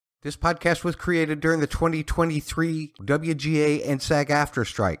This podcast was created during the 2023 WGA and SAG-AFTRA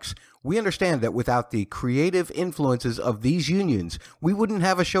strikes. We understand that without the creative influences of these unions, we wouldn't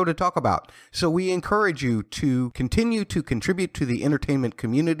have a show to talk about. So we encourage you to continue to contribute to the Entertainment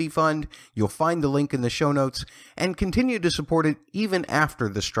Community Fund. You'll find the link in the show notes, and continue to support it even after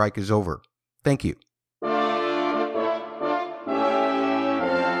the strike is over. Thank you.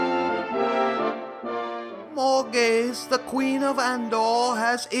 Morges, the Queen of Andor,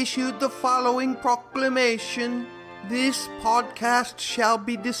 has issued the following proclamation. This podcast shall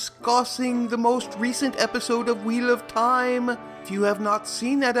be discussing the most recent episode of Wheel of Time. If you have not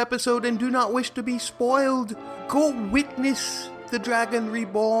seen that episode and do not wish to be spoiled, go witness the Dragon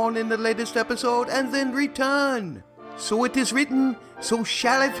Reborn in the latest episode and then return. So it is written, so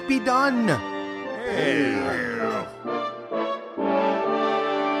shall it be done. Hey.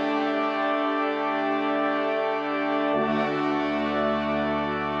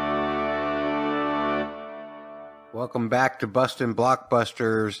 Welcome back to Bustin'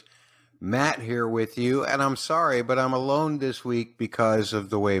 Blockbusters. Matt here with you, and I'm sorry, but I'm alone this week because of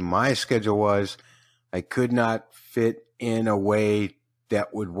the way my schedule was. I could not fit in a way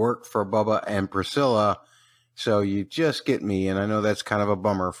that would work for Bubba and Priscilla, so you just get me, and I know that's kind of a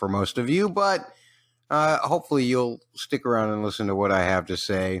bummer for most of you, but hopefully you'll stick around and listen to what I have to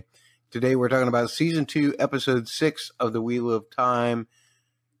say. Today we're talking about Season 2, Episode 6 of The Wheel of Time,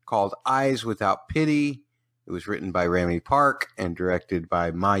 called Eyes Without Pity. It was written by Rami Park and directed by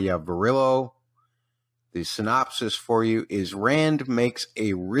Maya Varillo. The synopsis for you is: Rand makes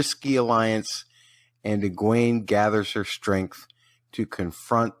a risky alliance and Egwene gathers her strength to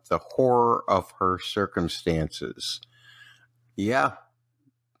confront the horror of her circumstances. Yeah,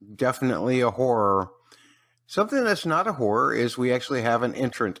 definitely a horror. Something that's not a horror is we actually have an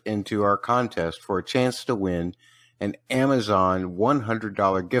entrant into our contest for a chance to win an Amazon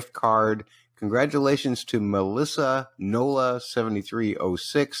 $100 gift card. Congratulations to Melissa Nola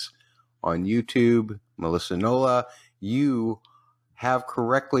 7306 on YouTube. Melissa Nola, you have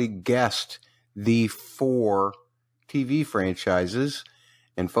correctly guessed the 4 TV franchises.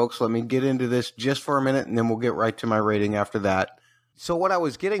 And folks, let me get into this just for a minute, and then we'll get right to my rating after that. So what I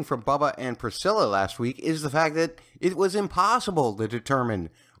was getting from Bubba and Priscilla last week is the fact that it was impossible to determine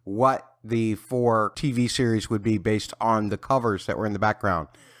what the 4 TV series would be based on the covers that were in the background.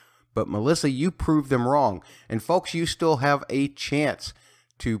 But Melissa, you proved them wrong. And folks, you still have a chance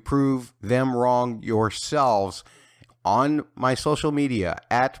to prove them wrong yourselves on my social media,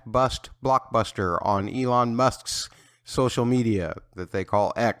 at BustBlockbuster, on Elon Musk's social media that they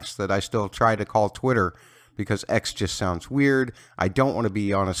call X, that I still try to call Twitter because X just sounds weird. I don't want to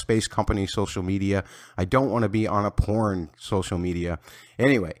be on a space company social media. I don't want to be on a porn social media.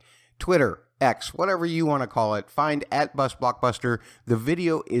 Anyway, Twitter, X, whatever you want to call it, find at BustBlockbuster. The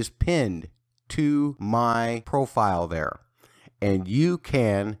video is pinned to my profile there. And you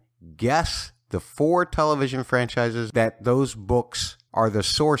can guess the 4 television franchises that those books are the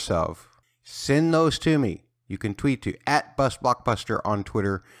source of. Send those to me. You can tweet to at BustBlockbuster on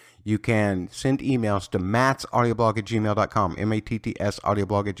Twitter. You can send emails to mattsaudioblog@gmail.com,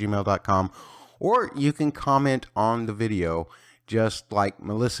 mattsaudioblog@gmail.com, or you can comment on the video just like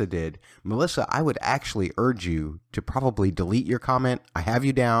Melissa did. Melissa, I would actually urge you to probably delete your comment. I have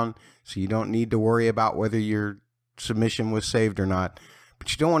you down, so you don't need to worry about whether your submission was saved or not.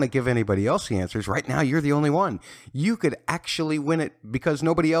 But you don't want to give anybody else the answers. Right now, you're the only one. You could actually win it because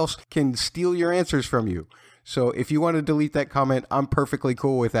nobody else can steal your answers from you. So if you want to delete that comment, I'm perfectly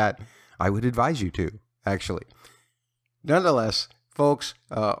cool with that. I would advise you to, actually. Nonetheless, folks,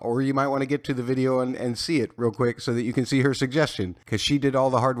 or you might want to get to the video and see it real quick so that you can see her suggestion, because she did all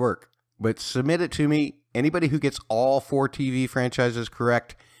the hard work. But submit it to me. Anybody who gets all 4 TV franchises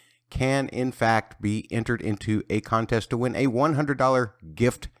correct can, in fact, be entered into a contest to win a $100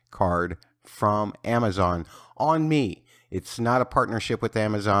 gift card from Amazon on me. It's not a partnership with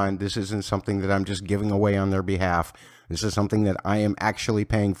Amazon. This isn't something that I'm just giving away on their behalf. This is something that I am actually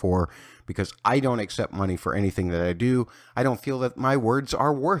paying for because I don't accept money for anything that I do. I don't feel that my words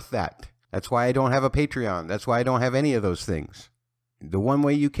are worth that. That's why I don't have a Patreon. That's why I don't have any of those things. The one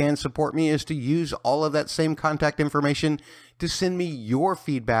way you can support me is to use all of that same contact information to send me your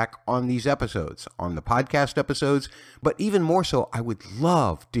feedback on these episodes, on the podcast episodes. But even more so, I would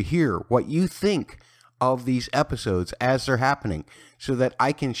love to hear what you think of these episodes as they're happening so that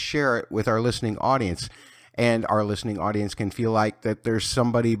I can share it with our listening audience. And our listening audience can feel like that there's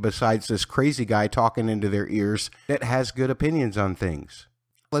somebody besides this crazy guy talking into their ears that has good opinions on things.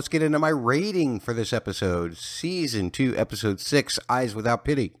 Let's get into my rating for this episode. Season 2, Episode 6, Eyes Without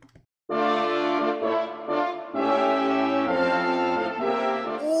Pity.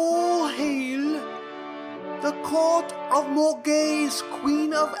 court of Morgay's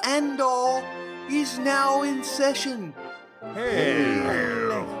Queen of Andor is now in session.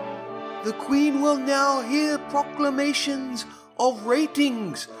 Hail! The Queen will now hear proclamations of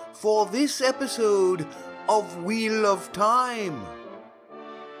ratings for this episode of Wheel of Time.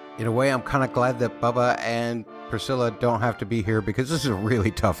 In a way, I'm kind of glad that Bubba and Priscilla don't have to be here because this is a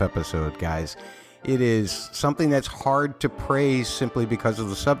really tough episode, guys. It is something that's hard to praise simply because of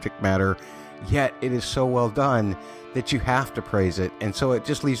the subject matter, yet it is so well done that you have to praise it. And so it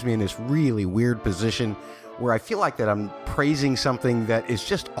just leaves me in this really weird position where I feel like that I'm praising something that is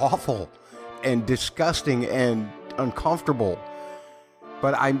just awful and disgusting and uncomfortable.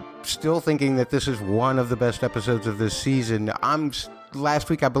 But I'm still thinking that this is one of the best episodes of this season.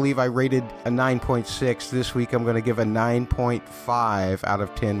 Last week, I believe I rated a 9.6. This week, I'm going to give a 9.5 out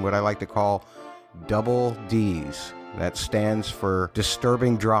of 10, what I like to call double Ds. That stands for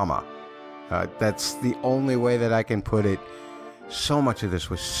disturbing drama. That's the only way that I can put it. So much of this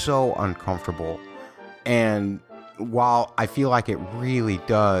was so uncomfortable. And while I feel like it really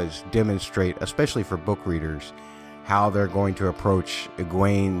does demonstrate, especially for book readers, how they're going to approach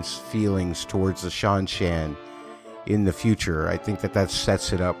Egwene's feelings towards the Shan-Shan in the future, I think that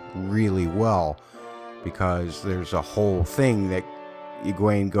sets it up really well, because there's a whole thing that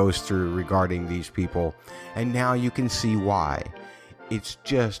Egwene goes through regarding these people, and now you can see why. It's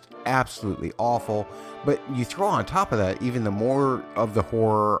just absolutely awful, but you throw on top of that even the more of the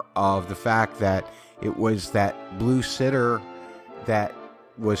horror of the fact that it was that blue sitter that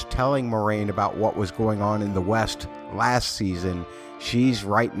was telling Moraine about what was going on in the West last season. She's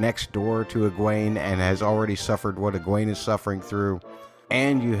right next door to Egwene and has already suffered what Egwene is suffering through.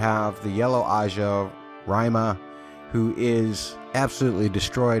 And you have the Yellow Aja, Rima, who is absolutely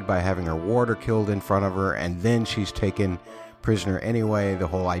destroyed by having her warder killed in front of her, and then she's taken prisoner anyway. The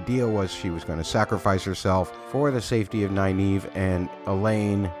whole idea was she was going to sacrifice herself for the safety of Nynaeve and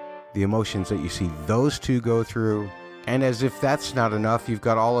Elaine. The emotions that you see those two go through. And as if that's not enough, you've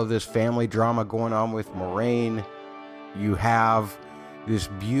got all of this family drama going on with Moraine. You have this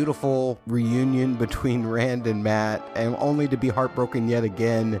beautiful reunion between Rand and Matt, and only to be heartbroken yet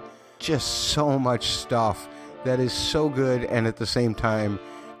again. Just so much stuff that is so good and at the same time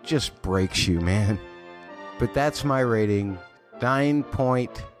just breaks you, man. But that's my rating.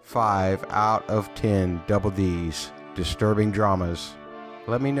 9.5 out of 10 double Ds. Disturbing dramas.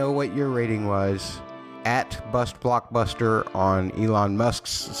 Let me know what your rating was at BustBlockbuster on Elon Musk's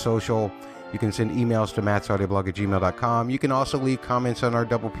social. You can send emails to mattsaudioblog@gmail.com. You can also leave comments on our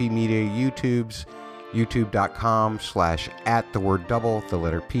Double P Media YouTubes, youtube.com/@double, the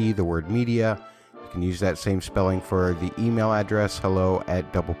letter P, the word media. You can use that same spelling for the email address,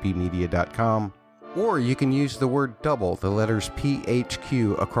 hello@doublepmedia.com. Or you can use the word double, the letters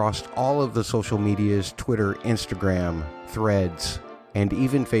PHQ, across all of the social medias, Twitter, Instagram, Threads, and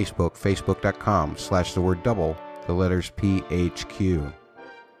even Facebook, facebook.com/the word double, the letters PHQ.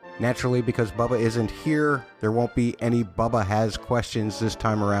 Naturally, because Bubba isn't here, there won't be any Bubba Has questions this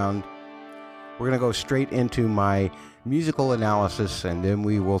time around. We're going to go straight into my musical analysis, and then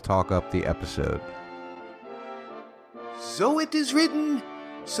we will talk up the episode. So it is written,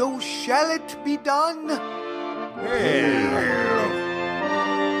 so shall it be done. Hail!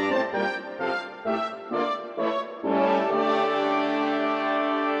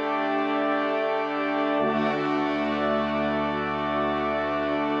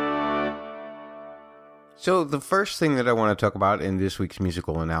 So the first thing that I want to talk about in this week's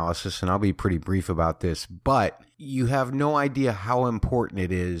musical analysis, and I'll be pretty brief about this, but you have no idea how important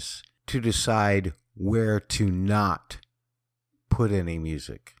it is to decide where to not put any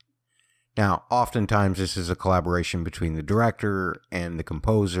music. Now, oftentimes this is a collaboration between the director and the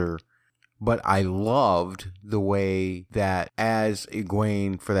composer, but I loved the way that as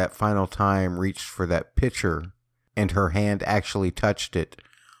Egwene for that final time reached for that pitcher and her hand actually touched it,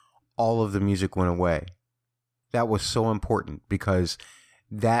 all of the music went away. That was so important because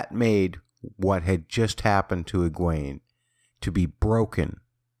that made what had just happened to Egwene to be broken.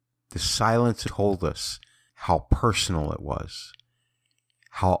 The silence told us how personal it was,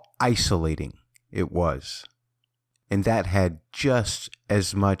 how isolating it was. And that had just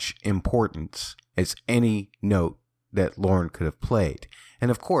as much importance as any note that Lauren could have played. And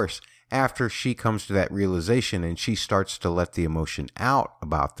of course, after she comes to that realization and she starts to let the emotion out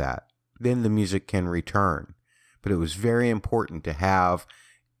about that, then the music can return. But it was very important to have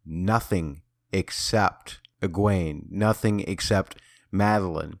nothing except Egwene, nothing except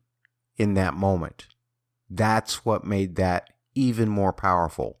Madeline in that moment. That's what made that even more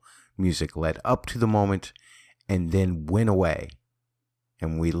powerful. Music led up to the moment and then went away.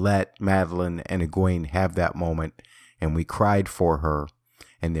 and we let Madeline and Egwene have that moment, and we cried for her.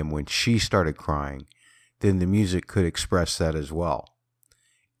 And then when she started crying, then the music could express that as well.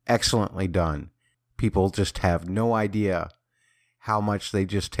 Excellently done. People just have no idea how much they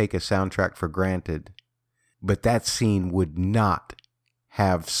just take a soundtrack for granted. But that scene would not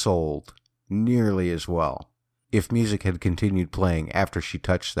have sold nearly as well if music had continued playing after she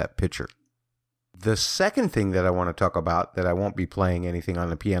touched that picture. The second thing that I want to talk about, that I won't be playing anything on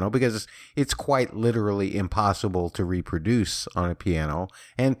the piano because it's quite literally impossible to reproduce on a piano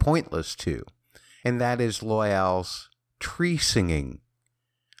and pointless too, and that is Loyal's tree singing.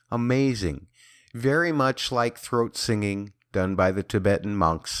 Amazing. Very much like throat singing done by the Tibetan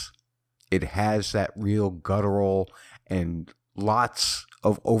monks. It has that real guttural and lots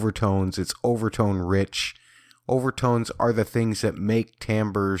of overtones. It's overtone rich. Overtones are the things that make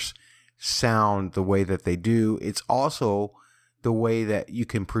timbres sound the way that they do. It's also the way that you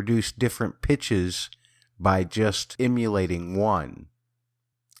can produce different pitches by just emulating one.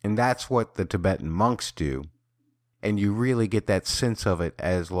 And that's what the Tibetan monks do. And you really get that sense of it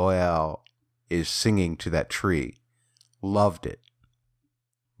as Loyal is singing to that tree. Loved it.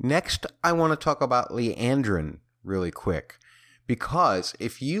 Next, I want to talk about Leandrin really quick. Because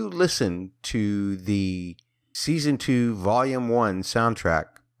if you listen to the Season 2, Volume 1 soundtrack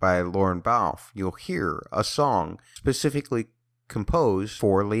by Lauren Balfe, you'll hear a song specifically composed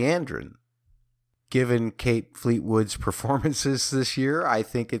for Leandrin. Given Kate Fleetwood's performances this year, I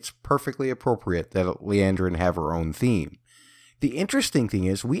think it's perfectly appropriate that Leandrin have her own theme. The interesting thing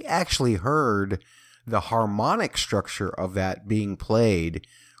is we actually heard the harmonic structure of that being played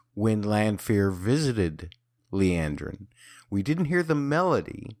when Lanfear visited Leandrin. We didn't hear the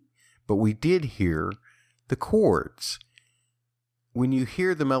melody, but we did hear the chords. When you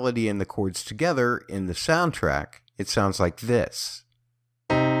hear the melody and the chords together in the soundtrack, it sounds like this.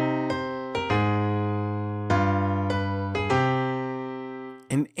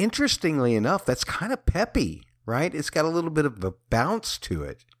 And interestingly enough, that's kind of peppy, right? It's got a little bit of a bounce to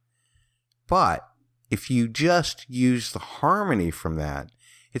it. But if you just use the harmony from that,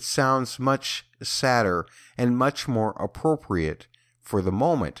 it sounds much sadder and much more appropriate for the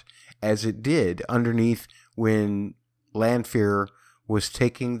moment, as it did underneath when Lanfear was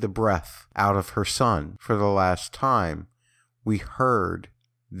taking the breath out of her son for the last time. We heard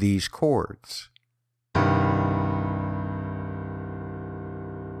these chords.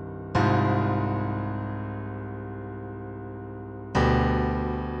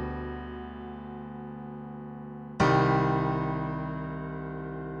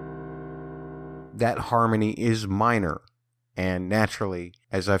 That harmony is minor, and naturally,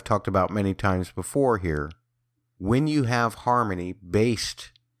 as I've talked about many times before here, when you have harmony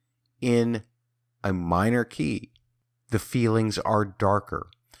based in a minor key, the feelings are darker.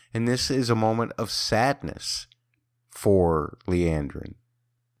 And this is a moment of sadness for Leandrin.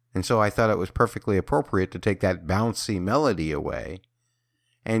 And so I thought it was perfectly appropriate to take that bouncy melody away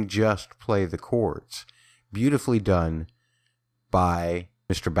and just play the chords. Beautifully done by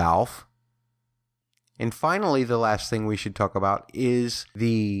Mr. Balfe. And finally, the last thing we should talk about is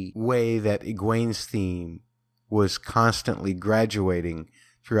the way that Egwene's theme was constantly graduating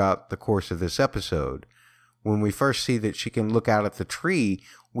throughout the course of this episode. When we first see that she can look out at the tree,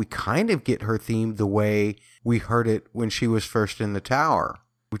 we kind of get her theme the way we heard it when she was first in the tower,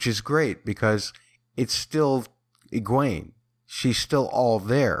 which is great because it's still Egwene. She's still all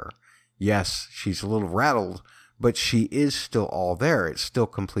there. Yes, she's a little rattled, but she is still all there. It's still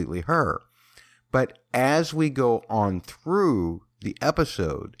completely her. But as we go on through the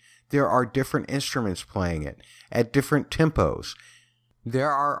episode, there are different instruments playing it at different tempos.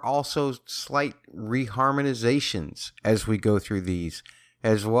 There are also slight reharmonizations as we go through these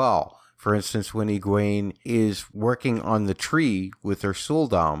as well. For instance, when Egwene is working on the tree with her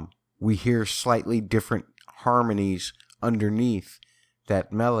Suldam, we hear slightly different harmonies underneath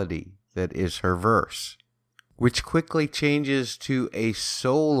that melody that is her verse, which quickly changes to a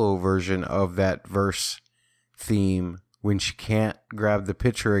solo version of that verse theme when she can't grab the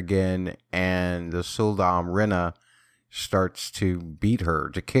pitcher again and the Suldam Rena starts to beat her,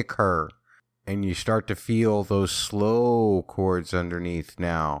 to kick her. And you start to feel those slow chords underneath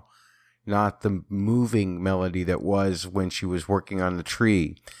now, not the moving melody that was when she was working on the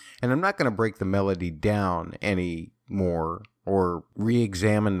tree. And I'm not going to break the melody down anymore or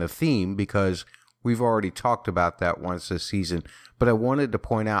re-examine the theme because we've already talked about that once this season, but I wanted to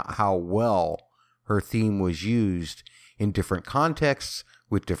point out how well her theme was used in different contexts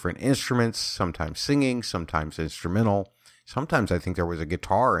with different instruments, sometimes singing, sometimes instrumental. Sometimes I think there was a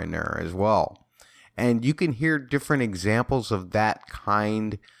guitar in there as well. And you can hear different examples of that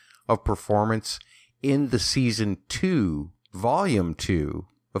kind of performance in the Season 2, Volume 2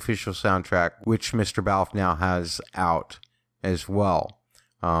 official soundtrack, which Mr. Balfe now has out as well.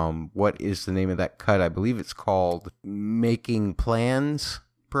 What is the name of that cut? I believe it's called Making Plans,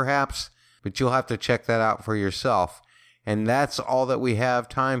 perhaps, but you'll have to check that out for yourself. And that's all that we have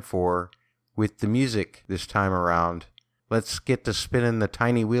time for with the music this time around. Let's get to spinning the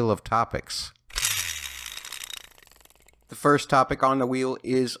tiny wheel of topics. The first topic on the wheel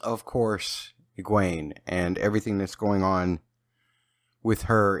is, of course, Egwene and everything that's going on with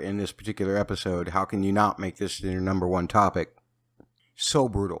her in this particular episode. How can you not make this your number one topic? So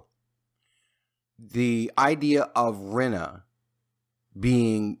brutal. The idea of Rinna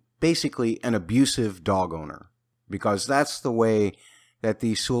being basically an abusive dog owner, because that's the way that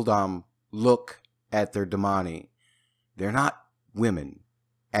the Suldam look at their Damani. They're not women,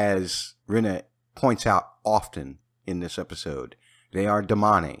 as Rinna points out often in this episode. They are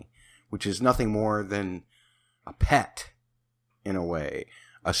Damani, which is nothing more than a pet, in a way.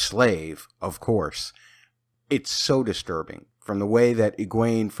 A slave, of course. It's so disturbing. From the way that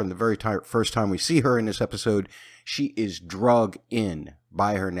Egwene, from the very first time we see her in this episode, she is drug in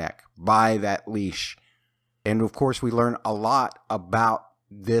by her neck, by that leash. And of course, we learn a lot about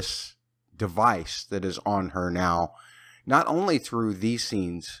this device that is on her now, not only through these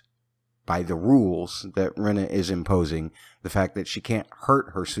scenes, by the rules that Rinna is imposing, the fact that she can't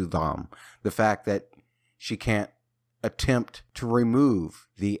hurt her Suldam, the fact that she can't attempt to remove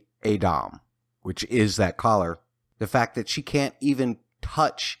the Adam, which is that collar, the fact that she can't even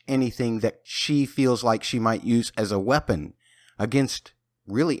touch anything that she feels like she might use as a weapon against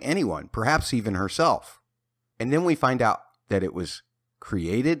really anyone, perhaps even herself. And then we find out that it was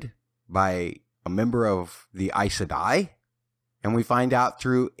created by a member of the Aes Sedai, and we find out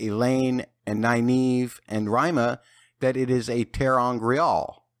through Elaine and Nynaeve and Rima that it is a Terran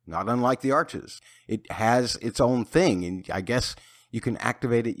Grial, not unlike the Arches. It has its own thing, and I guess you can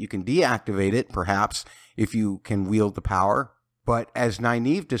activate it, you can deactivate it, perhaps, if you can wield the power. But as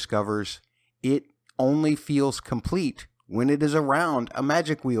Nynaeve discovers, it only feels complete when it is around a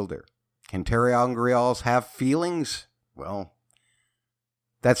magic wielder. Can Terran Grials have feelings? Well,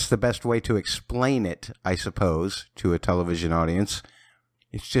 that's the best way to explain it, I suppose, to a television audience.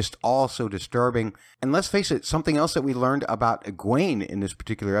 It's just all so disturbing. And let's face it, something else that we learned about Egwene in this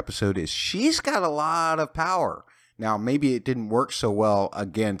particular episode is she's got a lot of power. Now, maybe it didn't work so well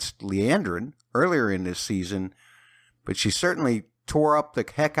against Liandrin earlier in this season, but she certainly tore up the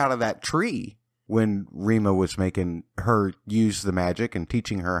heck out of that tree when Rima was making her use the magic and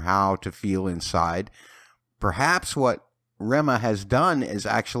teaching her how to feel inside. Perhaps what Rima has done is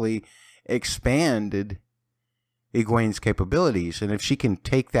actually expanded Egwene's capabilities, and if she can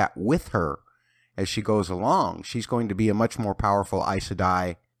take that with her as she goes along, she's going to be a much more powerful Aes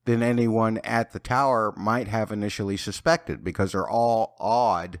Sedai than anyone at the tower might have initially suspected, because they're all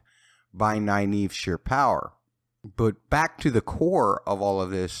awed by Nynaeve's sheer power. But back to the core of all of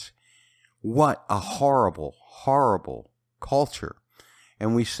this, what a horrible, horrible culture.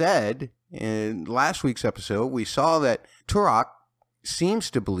 And we said in last week's episode, we saw that Turok seems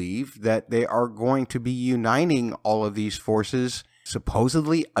to believe that they are going to be uniting all of these forces,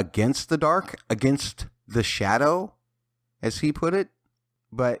 supposedly against the dark, against the shadow, as he put it.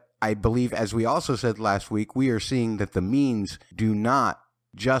 But I believe, as we also said last week, we are seeing that the means do not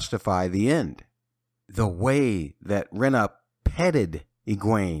justify the end. The way that Rinna petted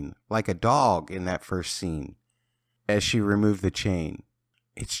Egwene like a dog in that first scene as she removed the chain.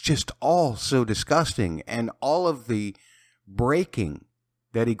 It's just all so disgusting, and all of the breaking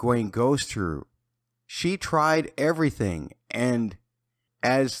that Egwene goes through. She tried everything, and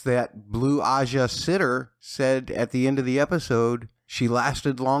as that Blue Aja sitter said at the end of the episode, she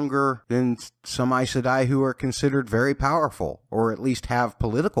lasted longer than some Aes Sedai who are considered very powerful, or at least have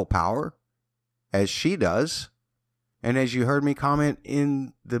political power, as she does. And as you heard me comment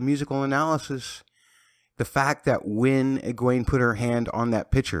in the musical analysis, the fact that when Egwene put her hand on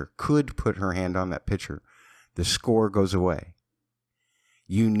that picture, could put her hand on that picture, the score goes away.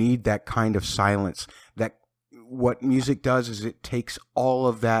 You need that kind of silence. That what music does is it takes all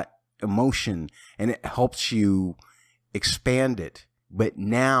of that emotion and it helps you expand it. But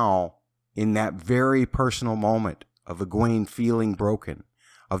now, in that very personal moment of Egwene feeling broken,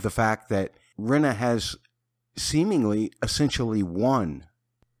 of the fact that Rinna has seemingly essentially won,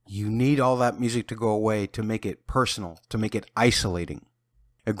 you need all that music to go away to make it personal, to make it isolating.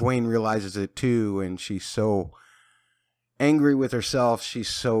 Egwene realizes it too, and she's so angry with herself, she's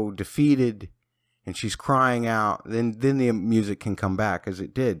so defeated, and she's crying out. Then the music can come back, as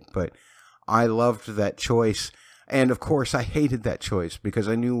it did. But I loved that choice. And of course, I hated that choice because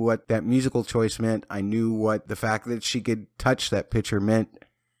I knew what that musical choice meant. I knew what the fact that she could touch that picture meant.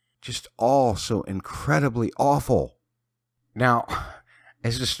 Just all so incredibly awful. Now,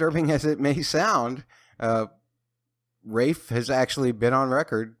 as disturbing as it may sound, Rafe has actually been on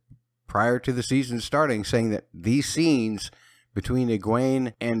record prior to the season starting saying that these scenes between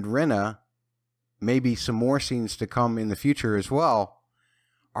Egwene and Rhaena, maybe some more scenes to come in the future as well,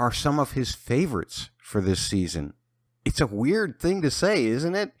 are some of his favorites for this season. It's a weird thing to say,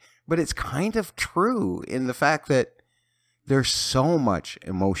 isn't it? But it's kind of true in the fact that there's so much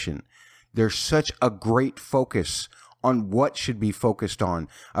emotion. There's such a great focus on what should be focused on,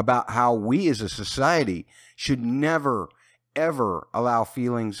 about how we as a society should never, ever allow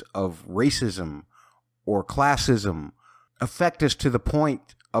feelings of racism or classism affect us to the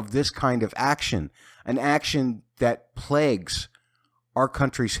point of this kind of action, an action that plagues our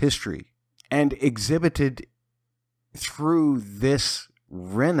country's history and exhibited through this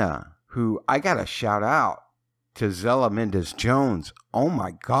Rhaena, who I got to shout out to Zella Mendes-Jones. Oh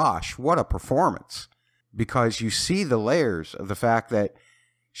my gosh, what a performance. Because you see the layers of the fact that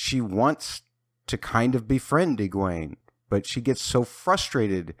she wants to kind of befriend Egwene, but she gets so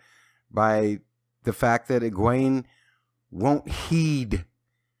frustrated by the fact that Egwene won't heed.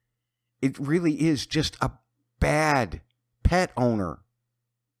 It really is just a bad pet owner.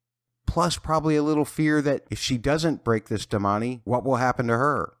 Plus probably a little fear that if she doesn't break this Damani, what will happen to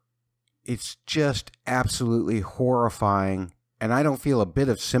her? It's just absolutely horrifying. And I don't feel a bit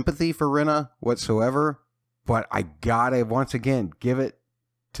of sympathy for Rhaena whatsoever. But I gotta, once again, give it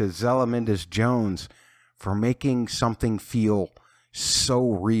to Zella Mendes-Jones for making something feel so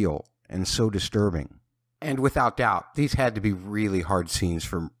real and so disturbing. And without doubt, these had to be really hard scenes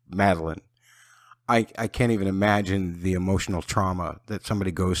for Madeline. I can't even imagine the emotional trauma that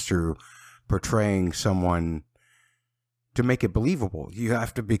somebody goes through portraying someone to make it believable. You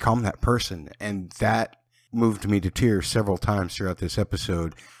have to become that person. And that moved me to tears several times throughout this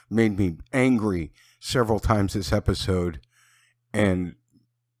episode, made me angry several times this episode, and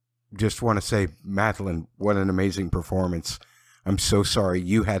just want to say, Madeline, what an amazing performance. I'm so sorry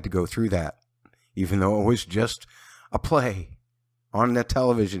you had to go through that, even though it was just a play on a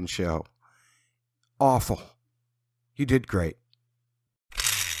television show. Awful. You did great.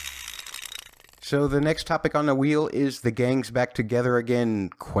 So the next topic on the wheel is the gang's back together again, ?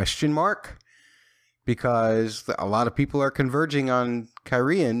 Because a lot of people are converging on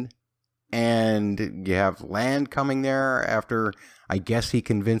Kyrian, and you have Land coming there after, I guess he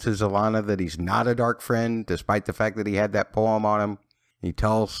convinces Alana that he's not a dark friend, despite the fact that he had that poem on him. He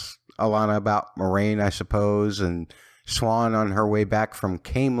tells Alana about Moraine, I suppose, and Swan on her way back from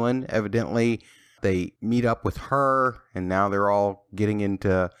Camelin, evidently. They meet up with her, and now they're all getting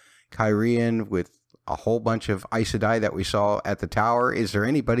into Kyrian with a whole bunch of Aes Sedai that we saw at the tower. Is there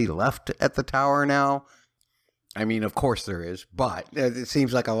anybody left at the tower now? I mean, of course there is, but it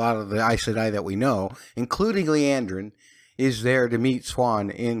seems like a lot of the Aes Sedai that we know, including Leandrin, is there to meet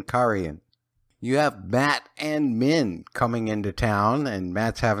Swan in Kyrian. You have Matt and Min coming into town, and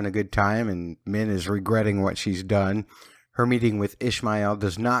Matt's having a good time, and Min is regretting what she's done. Her meeting with Ishmael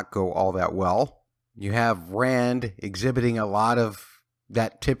does not go all that well. You have Rand exhibiting a lot of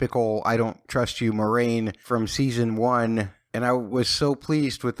that typical I don't trust you Moraine from season 1. And I was so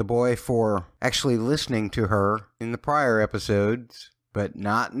pleased with the boy for actually listening to her in the prior episodes, but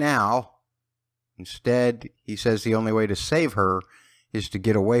not now. Instead, he says the only way to save her is to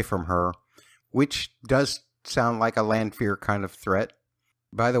get away from her, which does sound like a Lanfear kind of threat.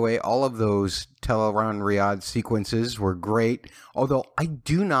 By the way, all of those Teleron Riyadh sequences were great, although I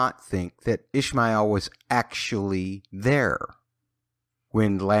do not think that Ishmael was actually there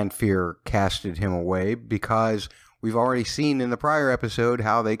when Lanfear casted him away, because we've already seen in the prior episode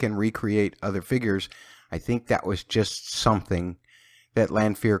how they can recreate other figures. I think that was just something that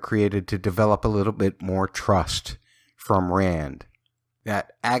Lanfear created to develop a little bit more trust from Rand.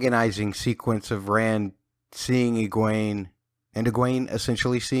 That agonizing sequence of Rand seeing Egwene, and Egwene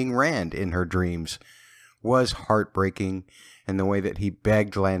essentially seeing Rand in her dreams, was heartbreaking, and the way that he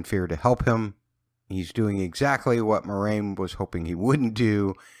begged Lanfear to help him. He's doing exactly what Moraine was hoping he wouldn't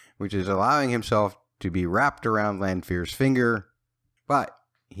do, which is allowing himself to be wrapped around Lanfear's finger. But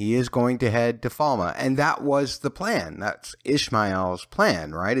he is going to head to Falma, and that was the plan. That's Ishmael's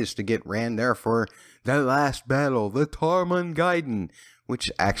plan, right? Is to get Rand there for the last battle, the Tarman Gaiden, which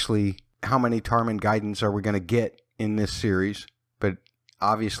actually, how many Tarman Gaidens are we going to get in this series? But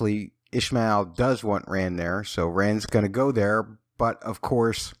obviously, Ishmael does want Rand there, so Rand's going to go there. But of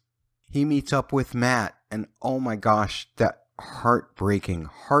course, he meets up with Matt, and oh my gosh, that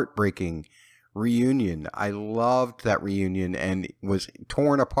heartbreaking reunion. I loved that reunion and was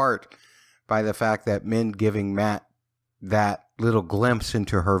torn apart by the fact that Min giving Matt that little glimpse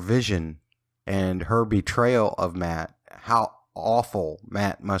into her vision and her betrayal of Matt. How awful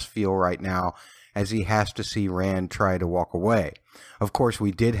Matt must feel right now as he has to see Rand try to walk away. Of course,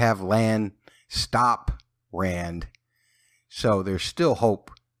 we did have Lan stop Rand, so there's still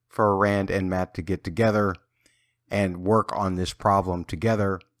hope for Rand and Matt to get together and work on this problem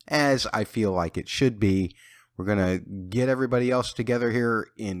together, as I feel like it should be. We're going to get everybody else together here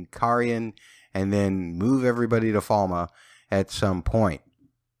in Karien and then move everybody to Falma at some point.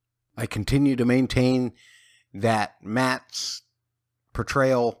 I continue to maintain that Matt's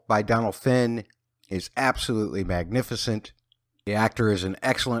portrayal by Donald Finn is absolutely magnificent. The actor is an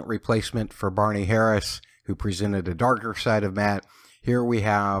excellent replacement for Barney Harris, who presented a darker side of Matt. Here we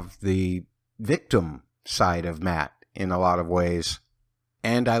have the victim side of Matt in a lot of ways.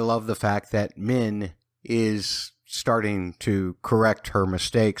 And I love the fact that Min is starting to correct her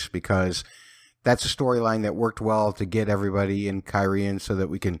mistakes, because that's a storyline that worked well to get everybody in Karien so that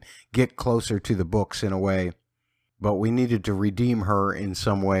we can get closer to the books in a way. But we needed to redeem her in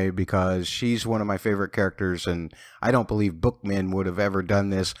some way because she's one of my favorite characters, and I don't believe bookmen would have ever done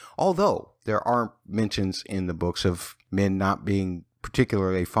this, although there are mentions in the books of men not being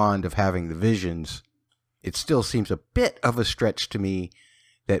particularly fond of having the visions. It still seems a bit of a stretch to me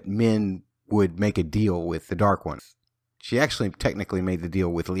that Min would make a deal with the Dark One. She actually technically made the deal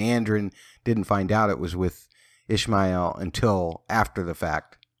with Leandrin, didn't find out it was with Ishmael until after the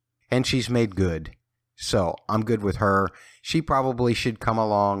fact. And she's made good. So I'm good with her. She probably should come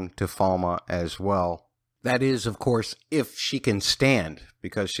along to Falma as well. That is, of course, if she can stand,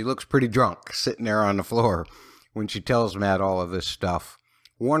 because she looks pretty drunk sitting there on the floor when she tells Matt all of this stuff.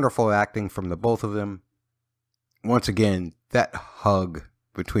 Wonderful acting from the both of them. Once again, that hug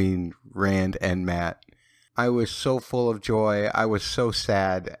between Rand and Matt. I was so full of joy. I was so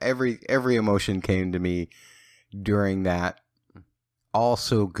sad. Every emotion came to me during that. All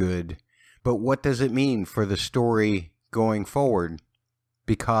so good. But what does it mean for the story going forward?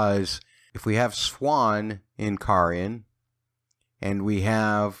 Because if we have Swan in Karien, and we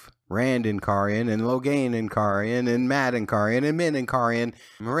have Rand in Karien, and Logain in Karien, and Matt in Karien, and Min in Karien,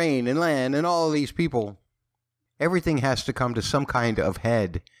 Moraine and Lan, and all of these people, everything has to come to some kind of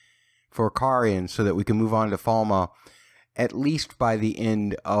head for Karien so that we can move on to Falma, at least by the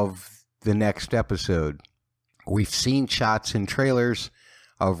end of the next episode. We've seen shots in trailers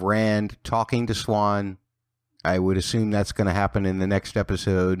of Rand talking to Swan. I would assume that's going to happen in the next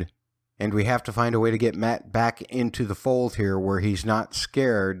episode. And we have to find a way to get Matt back into the fold here where he's not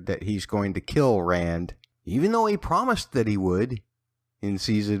scared that he's going to kill Rand. Even though he promised that he would in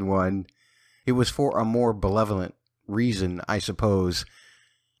Season 1. It was for a more benevolent reason, I suppose.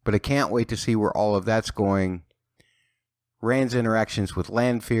 But I can't wait to see where all of that's going. Rand's interactions with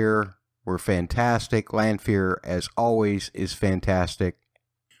Lanfear were fantastic. Lanfear, as always, is fantastic.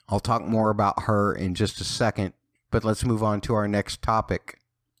 I'll talk more about her in just a second, but let's move on to our next topic.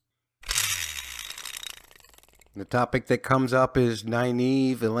 The topic that comes up is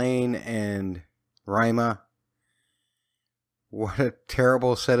Nynaeve, Elaine, and Rima. What a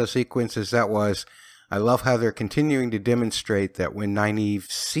terrible set of sequences that was. I love how they're continuing to demonstrate that when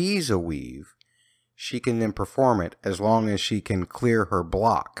Nynaeve sees a weave, she can then perform it as long as she can clear her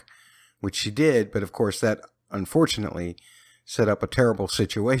block, which she did, but of course that unfortunately set up a terrible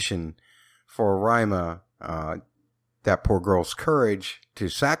situation for Rima. That poor girl's courage to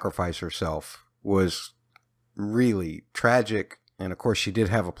sacrifice herself was really tragic. And of course she did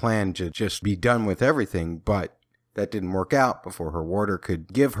have a plan to just be done with everything, but that didn't work out before her warder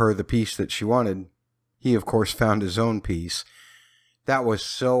could give her the peace that she wanted. He, of course, found his own peace. That was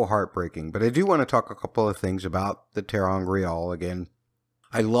so heartbreaking. But I do want to talk a couple of things about the ter'angreal again.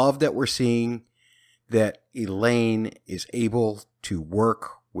 I love that we're seeing that Elaine is able to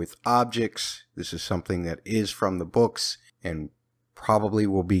work with objects. This is something that is from the books and probably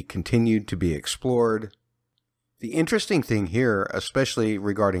will be continued to be explored. The interesting thing here, especially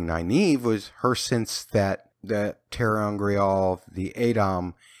regarding Nynaeve, was her sense that the ter'angreal, the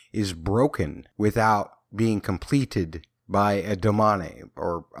Adam, is broken without being completed by a Damane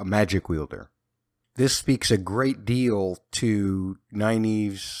or a magic wielder. This speaks a great deal to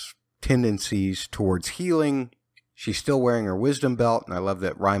Nynaeve's tendencies towards healing. She's still wearing her wisdom belt, and I love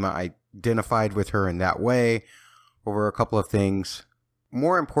that Rima identified with her in that way over a couple of things.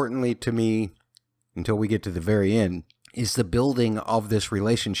 More importantly to me, until we get to the very end, is the building of this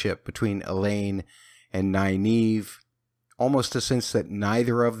relationship between Elaine and Nynaeve. Almost a sense that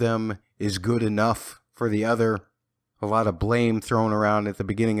neither of them is good enough for the other. a lot of blame thrown around at the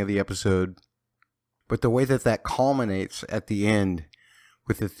beginning of the episode. But the way that that culminates at the end,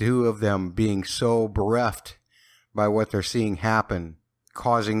 with the two of them being so bereft by what they're seeing happen,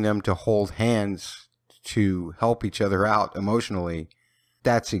 causing them to hold hands to help each other out emotionally,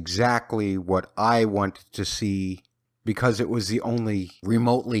 that's exactly what I wanted to see, because it was the only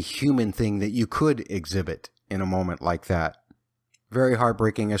remotely human thing that you could exhibit in a moment like that. Very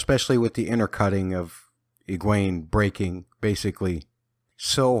heartbreaking, especially with the intercutting of Egwene breaking, basically.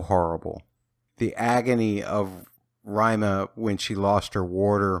 So horrible. The agony of Rima when she lost her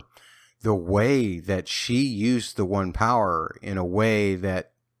warder, the way that she used the one power in a way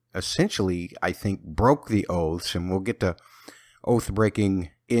that essentially, I think, broke the oaths, and we'll get to oath breaking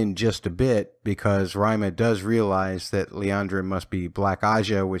in just a bit, because Rima does realize that Liandrin must be Black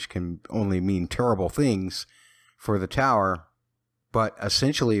Aja, which can only mean terrible things for the tower. But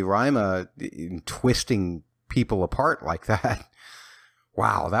essentially, Rima twisting people apart like that,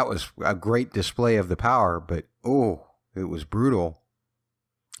 wow, that was a great display of the power, but oh, it was brutal.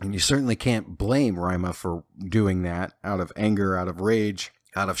 And you certainly can't blame Rima for doing that out of anger, out of rage,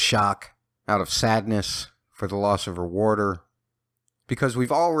 out of shock, out of sadness for the loss of her warder. Because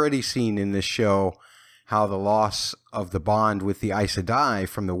we've already seen in this show how the loss of the bond with the Aes Sedai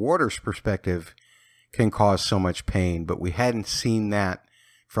from the warder's perspective can cause so much pain, but we hadn't seen that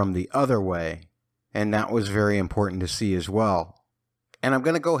from the other way, and that was very important to see as well. And I'm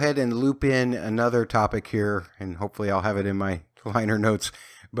going to go ahead and loop in another topic here, and hopefully I'll have it in my liner notes,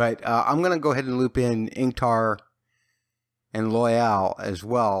 but I'm going to go ahead and loop in Ingtar and Loial as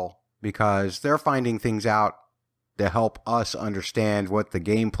well, because they're finding things out to help us understand what the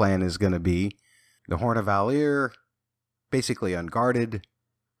game plan is going to be. The Horn of Valir, basically unguarded.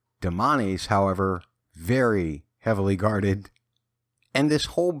 Damanes, however, very heavily guarded. And this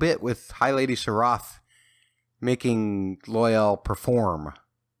whole bit with High Lady Sarath making Loial perform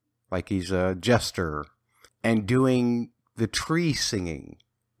like he's a jester and doing the tree singing,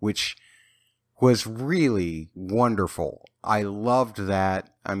 which was really wonderful. I loved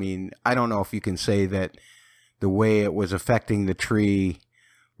that. I mean, I don't know if you can say that the way it was affecting the tree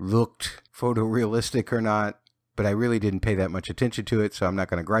looked photorealistic or not, but I really didn't pay that much attention to it, so I'm not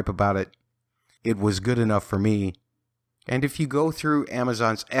going to gripe about it. It was good enough for me. And if you go through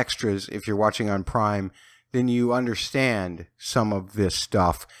Amazon's extras, if you're watching on Prime, then you understand some of this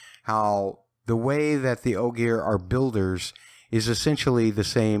stuff, how the way that the Ogier are builders is essentially the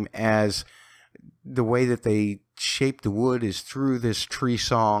same as the way that they shape the wood is through this tree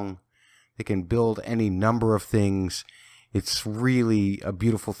song. They can build any number of things. It's really a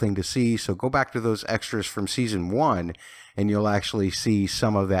beautiful thing to see. So go back to those extras from season 1, and you'll actually see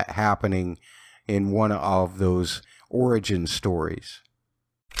some of that happening in one of those origin stories.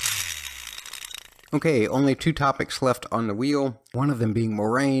 Okay, only 2 topics left on the wheel. One of them being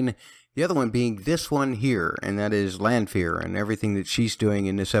Moraine, the other one being this one here, and that is Lanfear and everything that she's doing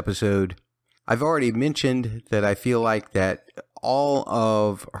in this episode. I've already mentioned that I feel like that all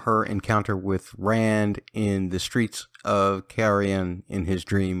of her encounter with Rand in the streets of Carrion in his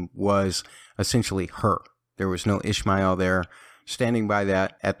dream was essentially her. There was no Ishmael there. Standing by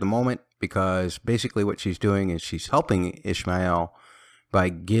that at the moment, because basically what she's doing is she's helping Ishmael by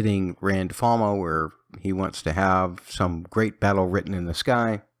getting Rand to Falmo, where he wants to have some great battle written in the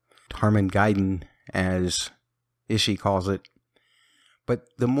sky. Harmon Gaiden, as Ishi calls it. But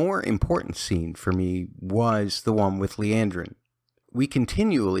the more important scene for me was the one with Liandrin. We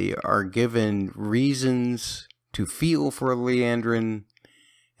continually are given reasons to feel for Liandrin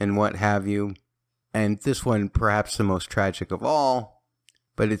and what have you. And this one perhaps the most tragic of all.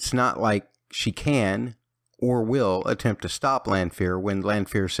 But it's not like she can or will attempt to stop Lanfear when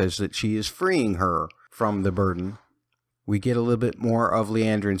Lanfear says that she is freeing her from the burden. We get a little bit more of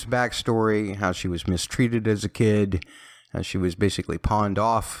Liandrin's backstory, how she was mistreated as a kid, how she was basically pawned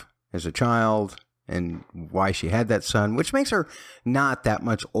off as a child, and why she had that son, which makes her not that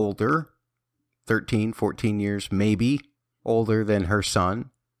much older, 13, 14 years, maybe, older than her son.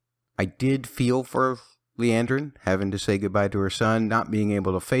 I did feel for Liandrin, having to say goodbye to her son, not being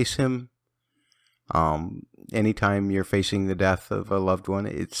able to face him. Anytime you're facing the death of a loved one,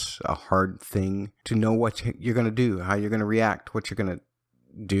 it's a hard thing to know what you're going to do, how you're going to react, what you're going to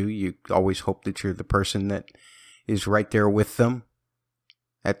do. You always hope that you're the person that is right there with them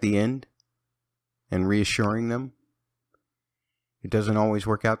at the end and reassuring them. It doesn't always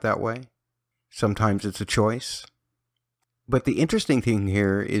work out that way. Sometimes it's a choice. But the interesting thing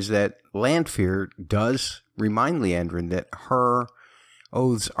here is that Lanfear does remind Liandrin that her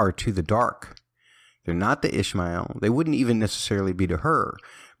oaths are to the dark. They're not to Ishmael. They wouldn't even necessarily be to her.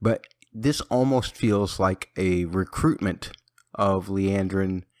 But this almost feels like a recruitment of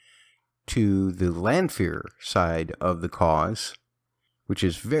Liandrin to the Lanfear side of the cause, which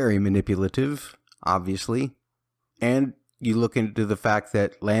is very manipulative, obviously. And you look into the fact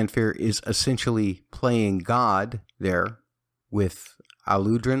that Lanfear is essentially playing God there with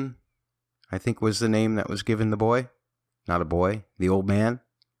Aludrin, I think was the name that was given the boy. Not a boy, the old man.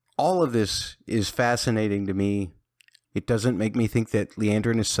 All of this is fascinating to me. It doesn't make me think that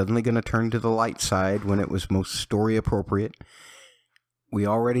Liandrin is suddenly going to turn to the light side when it was most story appropriate. We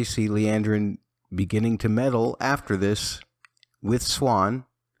already see Liandrin beginning to meddle after this with Swan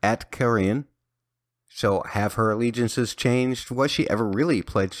at Carrion. So have her allegiances changed? Was she ever really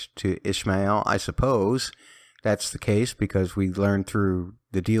pledged to Ishmael? I suppose that's the case because we learned through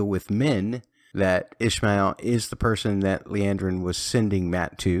the deal with Min that Ishmael is the person that Liandrin was sending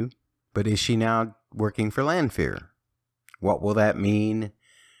Matt to. But is she now working for Lanfear? What will that mean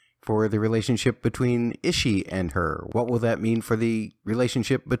for the relationship between Ishi and her? What will that mean for the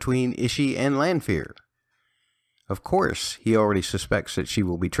relationship between Ishi and Lanfear? Of course, he already suspects that she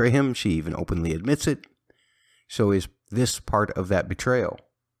will betray him. She even openly admits it. So is this part of that betrayal?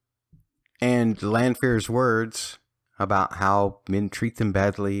 And Lanfear's words about how men treat them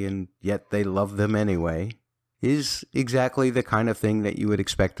badly and yet they love them anyway is exactly the kind of thing that you would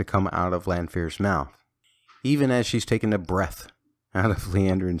expect to come out of Lanfear's mouth, even as she's taken a breath out of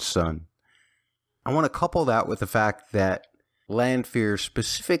Liandrin's son. I want to couple that with the fact that Lanfear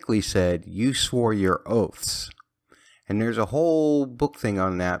specifically said, "You swore your oaths." And there's a whole book thing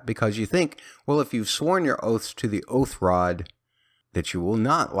on that, because you think, well, if you've sworn your oaths to the oath rod, that you will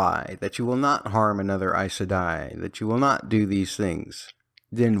not lie, that you will not harm another Aes Sedai, that you will not do these things,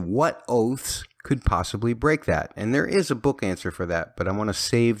 then what oaths could possibly break that? And there is a book answer for that, but I want to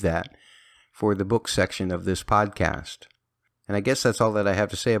save that for the book section of this podcast. And I guess that's all that I have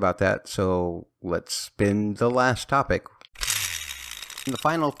to say about that, so let's spin the last topic. And the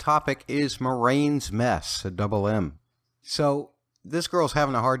final topic is Moiraine's mess, a double M. So, this girl's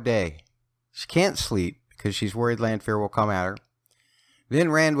having a hard day. She can't sleep because she's worried Lanfear will come at her. Then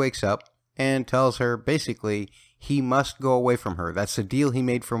Rand wakes up and tells her, basically, he must go away from her. That's the deal he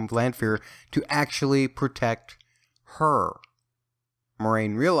made from Lanfear to actually protect her.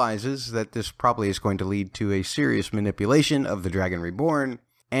 Moiraine realizes that this probably is going to lead to a serious manipulation of the Dragon Reborn,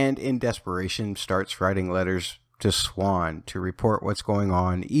 and in desperation starts writing letters to Swan to report what's going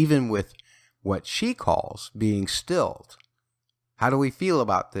on, even with what she calls being stilled. How do we feel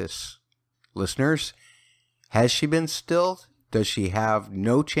about this, listeners? Has she been stilled? Does she have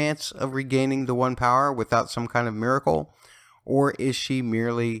no chance of regaining the one power without some kind of miracle? Or is she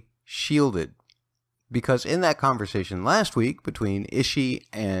merely shielded? Because in that conversation last week between Ishi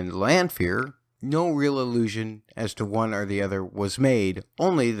and Lanfear, no real illusion as to one or the other was made,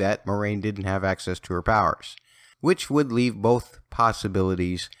 only that Moiraine didn't have access to her powers, which would leave both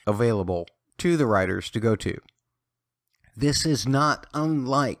possibilities available to the writers to go to. This is not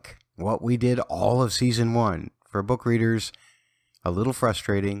unlike what we did all of Season 1. For book readers, a little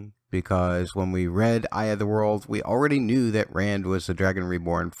frustrating, because when we read Eye of the World, we already knew that Rand was the Dragon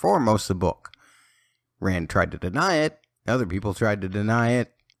Reborn for most of the book. Rand tried to deny it, other people tried to deny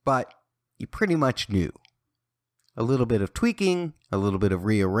it, but you pretty much knew. A little bit of tweaking, a little bit of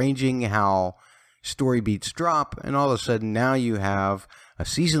rearranging how story beats drop, and all of a sudden now you have a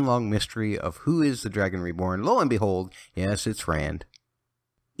season-long mystery of who is the Dragon Reborn. Lo and behold, yes, it's Rand.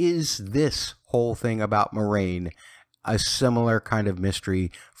 Is this whole thing about Moiraine a similar kind of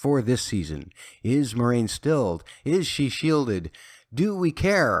mystery for this season? Is Moiraine stilled? Is she shielded? Do we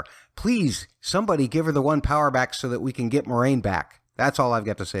care? Please, somebody give her the one power back so that we can get Moiraine back. That's all I've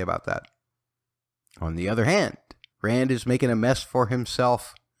got to say about that. On the other hand, Rand is making a mess for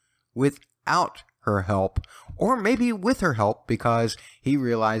himself without her help, or maybe with her help, because he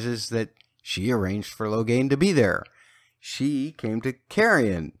realizes that she arranged for Logain to be there. She came to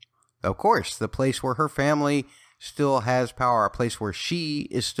Carrion, of course, the place where her family still has power, a place where she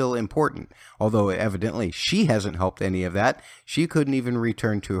is still important. Although evidently she hasn't helped any of that. She couldn't even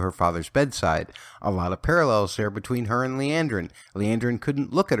return to her father's bedside. A lot of parallels there between her and Liandrin. Liandrin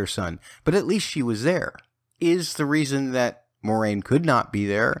couldn't look at her son, but at least she was there. Is the reason that Moiraine could not be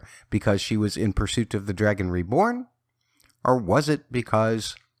there because she was in pursuit of the Dragon Reborn? Or was it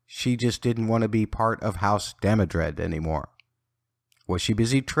because she just didn't want to be part of House Damodred anymore? Was she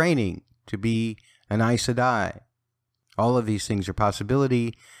busy training to be an Aes Sedai? All of these things are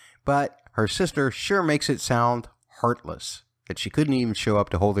possibility, but her sister sure makes it sound heartless that she couldn't even show up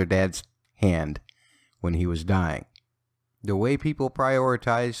to hold her dad's hand when he was dying. The way people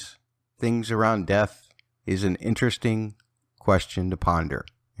prioritize things around death is an interesting question to ponder,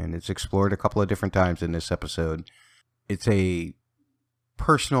 and it's explored a couple of different times in this episode. It's a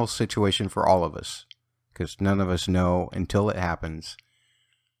personal situation for all of us, because none of us know until it happens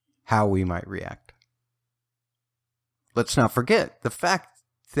how we might react. Let's not forget the fact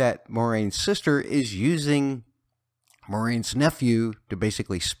that Moiraine's sister is using Moiraine's nephew to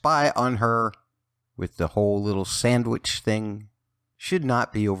basically spy on her with the whole little sandwich thing should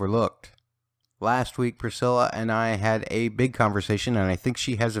not be overlooked. Last week, Priscilla and I had a big conversation, and I think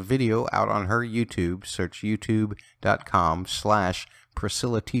she has a video out on her YouTube. Search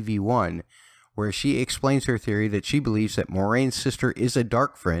youtube.com/PriscillaTV1, where she explains her theory that she believes that Moiraine's sister is a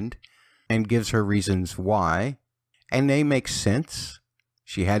dark friend and gives her reasons why. And they make sense.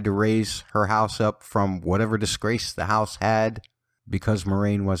 She had to raise her house up from whatever disgrace the house had because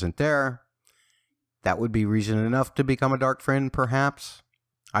Moiraine wasn't there. That would be reason enough to become a dark friend, perhaps.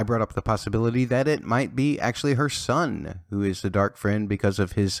 I brought up the possibility that it might be actually her son who is the dark friend because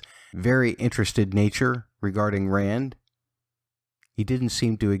of his very interested nature regarding Rand. He didn't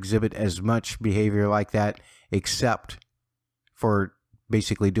seem to exhibit as much behavior like that, except for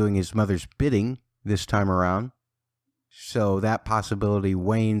basically doing his mother's bidding this time around. So that possibility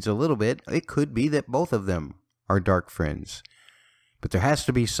wanes a little bit. It could be that both of them are dark friends. But there has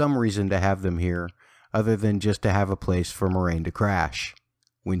to be some reason to have them here, other than just to have a place for Moiraine to crash,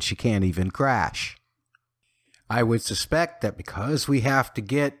 when she can't even crash. I would suspect that because we have to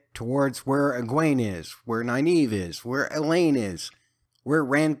get towards where Egwene is, where Nynaeve is, where Elaine is, where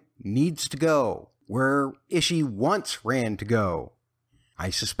Rand needs to go, where Ishii wants Rand to go, I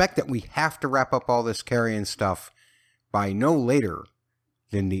suspect that we have to wrap up all this carrying stuff by no later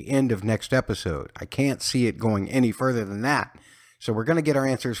than the end of next episode. I can't see it going any further than that. So we're going to get our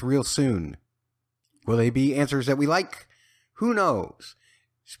answers real soon. Will they be answers that we like? Who knows?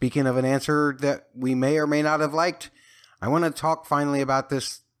 Speaking of an answer that we may or may not have liked, I want to talk finally about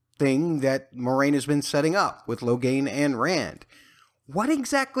this thing that Moiraine has been setting up with Logain and Rand. What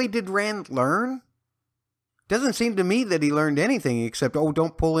exactly did Rand learn? Doesn't seem to me that he learned anything except,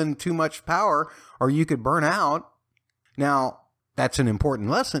 don't pull in too much power or you could burn out. Now, that's an important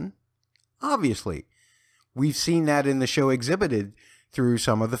lesson, obviously. We've seen that in the show exhibited through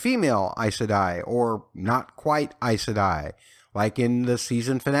some of the female Aes Sedai, or not quite Aes Sedai, like in the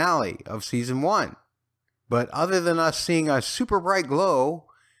season finale of season 1. But other than us seeing a super bright glow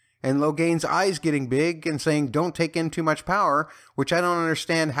and Logain's eyes getting big and saying, don't take in too much power, which I don't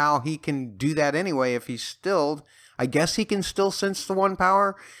understand how he can do that anyway if he's stilled. I guess he can still sense the one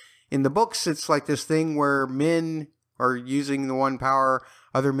power. In the books, it's like this thing where men are using the one power,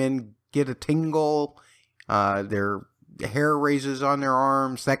 other men get a tingle, their hair raises on their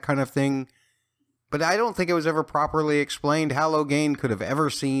arms, that kind of thing. But I don't think it was ever properly explained how Logain could have ever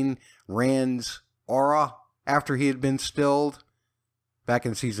seen Rand's aura after he had been stilled back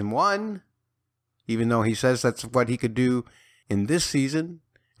in season 1, even though he says that's what he could do in this season.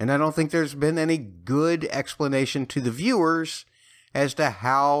 And I don't think there's been any good explanation to the viewers as to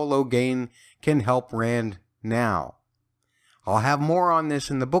how Logain can help Rand now. I'll have more on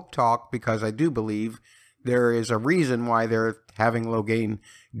this in the book talk because I do believe there is a reason why they're having Logain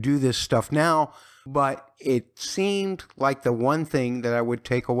do this stuff now, but it seemed like the one thing that I would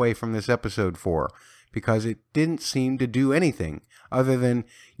take away from this episode because it didn't seem to do anything other than,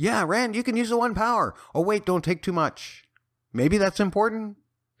 yeah, Rand, you can use the one power. Oh, wait, don't take too much. Maybe that's important.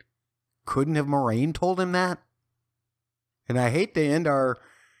 Couldn't have Moiraine told him that? And I hate to end our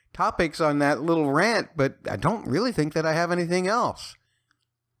topics on that little rant, but I don't really think that I have anything else.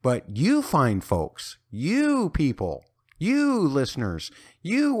 But you fine folks, you people, you listeners,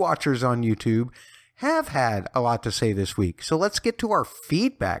 you watchers on YouTube have had a lot to say this week. So let's get to our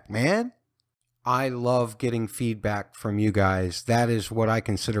feedback, man. I love getting feedback from you guys. That is what I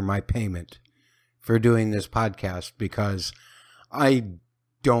consider my payment for doing this podcast, because I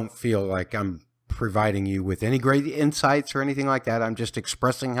don't feel like I'm providing you with any great insights or anything like that. I'm just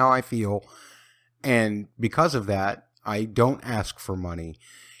expressing how I feel. And because of that, I don't ask for money.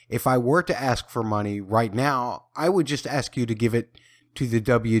 If I were to ask for money right now, I would just ask you to give it to the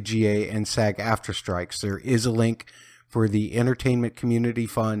WGA and SAG After Strikes. There is a link for the Entertainment Community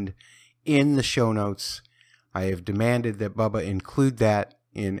Fund in the show notes. I have demanded that Bubba include that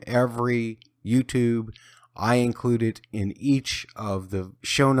in every YouTube. I include it in each of the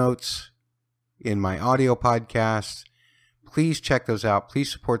show notes in my audio podcasts. Please check those out.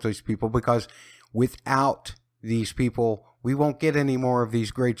 Please support those people, because without these people, we won't get any more of these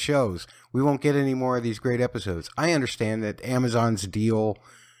great shows. We won't get any more of these great episodes. I understand that Amazon's deal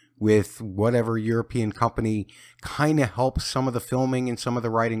with whatever European company kind of helps some of the filming and some of the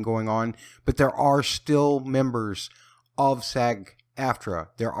writing going on, but there are still members of SAG AFTRA.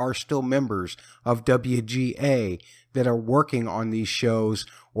 There are still members of WGA that are working on these shows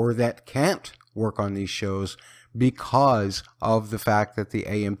or that can't work on these shows because of the fact that the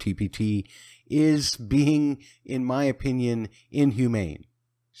AMTPT is being, in my opinion, inhumane.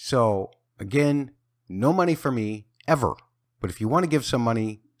 So, again, no money for me, ever. But if you want to give some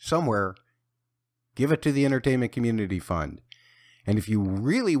money somewhere, give it to the Entertainment Community Fund. And if you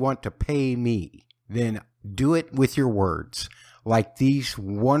really want to pay me, then do it with your words. Like these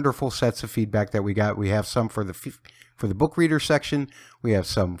wonderful sets of feedback that we got. We have some for the book reader section. We have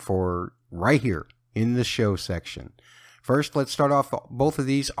some for right here in the show section. First, let's start off. Both of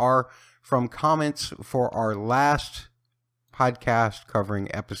these are from comments for our last podcast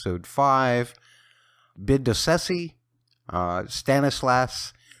covering episode 5. BB060,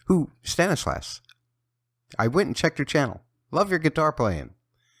 Stanislas. Stanislas? I went and checked your channel. Love your guitar playing.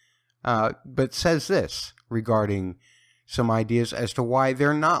 But says this regarding some ideas as to why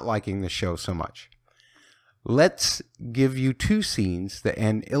they're not liking the show so much. Let's give you 2 scenes that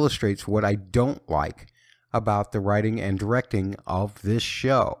and illustrates what I don't like about the writing and directing of this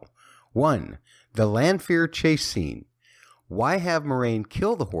show. 1, the Lanfear chase scene. Why have Moraine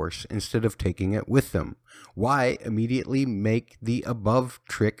kill the horse instead of taking it with them? Why immediately make the above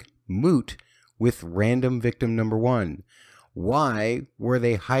trick moot with random victim number 1? Why were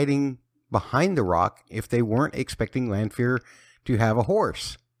they hiding behind the rock if they weren't expecting Lanfear to have a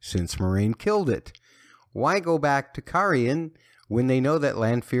horse, since Moraine killed it? Why go back to Carrion when they know that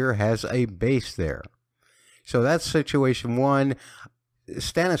Lanfear has a base there? So that's situation 1.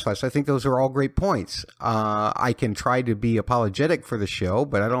 Stanislas, I think those are all great points. I can try to be apologetic for the show,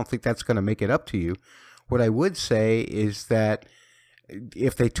 but I don't think that's going to make it up to you. What I would say is that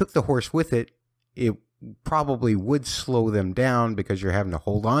if they took the horse with it, it probably would slow them down because you're having to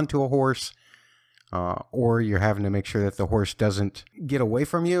hold on to a horse, or you're having to make sure that the horse doesn't get away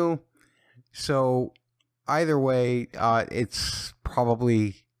from you. So either way, it's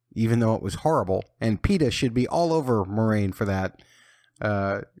probably, even though it was horrible, and PETA should be all over Moraine for that,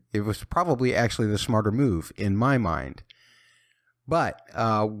 it was probably actually the smarter move in my mind. But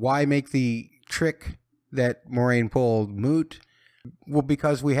why make the trick that Moraine pulled moot? Well,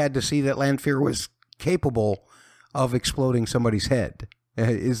 because we had to see that Lanfear was capable of exploding somebody's head,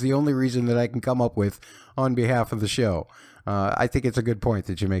 is the only reason that I can come up with on behalf of the show. I think it's a good point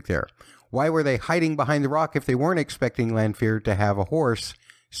that you make there. Why were they hiding behind the rock if they weren't expecting Lanfear to have a horse,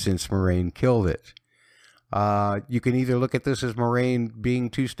 since Moraine killed it? You can either look at this as Moraine being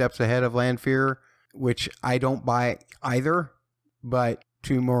 2 steps ahead of Lanfear, which I don't buy either, but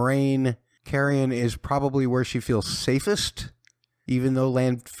to Moraine, Carrion is probably where she feels safest, even though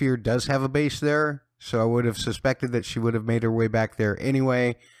Lanfear does have a base there. So I would have suspected that she would have made her way back there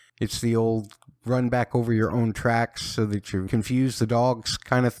anyway. It's the old run back over your own tracks so that you confuse the dogs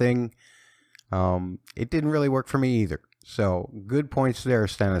kind of thing. It didn't really work for me either. So good points there,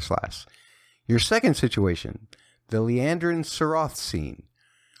 Stanislas. Your second situation, the Leandrin Saroth scene.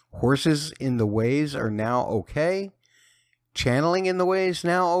 Horses in the ways are now okay. Channeling in the ways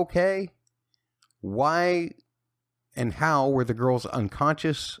now okay. Why and how were the girls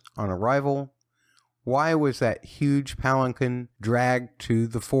unconscious on arrival? Why was that huge palanquin dragged to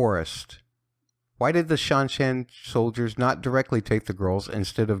the forest? Why did the Shanshan soldiers not directly take the girls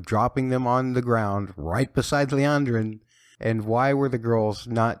instead of dropping them on the ground right beside Leandrin? And why were the girls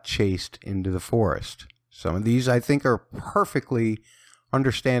not chased into the forest? Some of these I think are perfectly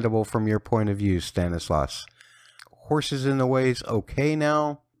understandable from your point of view, Stanislas. Horses in the ways okay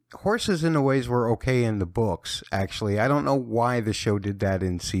now? Horses in the ways were okay in the books, actually. I don't know why the show did that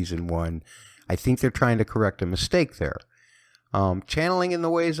in season 1. I think they're trying to correct a mistake there. Channeling in the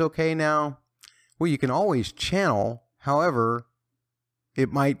ways okay now? Well, you can always channel. However,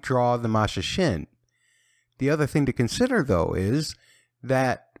 it might draw the Masha Shin. The other thing to consider, though, is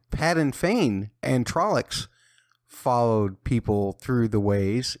that Pat and Fane and Trollocs followed people through the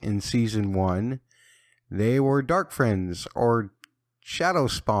ways in season 1. They were Dark Friends or Shadow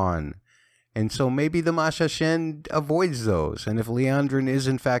Spawn. And so maybe the Masha Shin avoids those. And if Leandrin is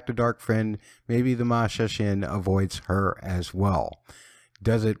in fact a Dark Friend, maybe the Masha Shin avoids her as well.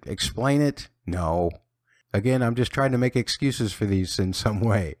 Does it explain it? No. Again, I'm just trying to make excuses for these in some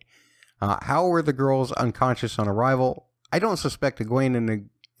way. How were the girls unconscious on arrival? I don't suspect Egwene and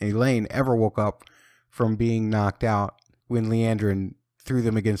Elaine ever woke up from being knocked out when Leandrin threw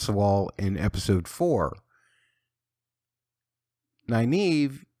them against the wall in episode 4.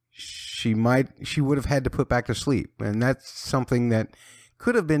 Nynaeve, she would have had to put back to sleep, and that's something that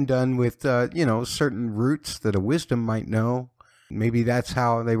could have been done with certain roots that a wisdom might know. Maybe that's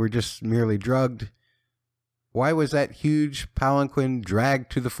how they were just merely drugged. Why was that huge palanquin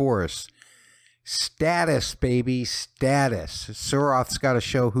dragged to the forest? Status, baby, status. Suroth's got to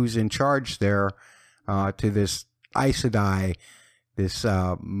show who's in charge there to this Aes Sedai, this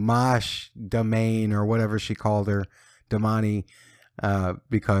Mosh Domain, or whatever she called her, Damani,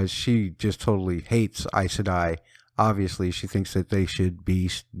 because she just totally hates Aes Sedai. Obviously, she thinks that they should be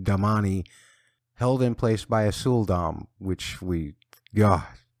Damani, held in place by a Suldam, which God,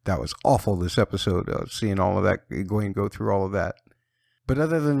 that was awful, this episode, seeing all of that, go through all of that. But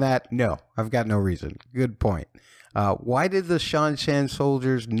other than that, no, I've got no reason. Good point. Why did the Shan-Shan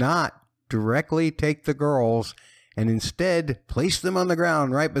soldiers not directly take the girls and instead place them on the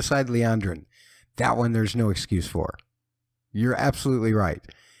ground right beside Liandrin? That one there's no excuse for. You're absolutely right.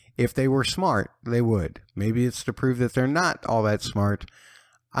 If they were smart, they would. Maybe it's to prove that they're not all that smart.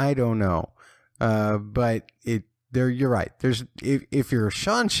 I don't know. But you're right. If you're a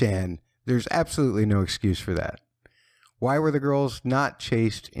Shan-Shan, there's absolutely no excuse for that. Why were the girls not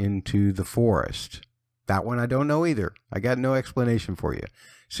chased into the forest? That one I don't know either. I got no explanation for you.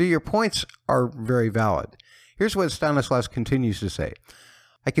 So your points are very valid. Here's what Stanislas continues to say.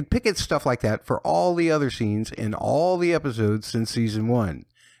 I could pick at stuff like that for all the other scenes in all the episodes since season 1.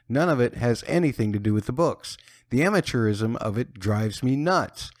 None of it has anything to do with the books. The amateurism of it drives me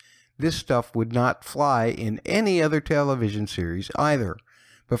nuts. This stuff would not fly in any other television series either.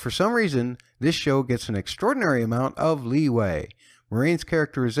 But for some reason, this show gets an extraordinary amount of leeway. Moraine's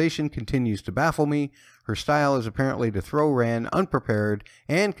characterization continues to baffle me. Her style is apparently to throw Rand unprepared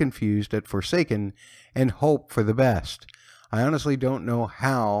and confused at Forsaken and hope for the best. I honestly don't know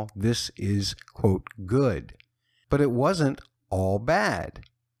how this is, quote, good. But it wasn't all bad.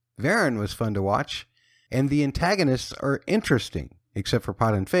 Varen was fun to watch, and the antagonists are interesting, except for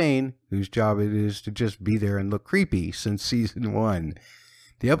Pot and Fane, whose job it is to just be there and look creepy since season 1.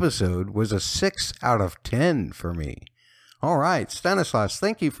 The episode was a 6 out of 10 for me. All right, Stanislas,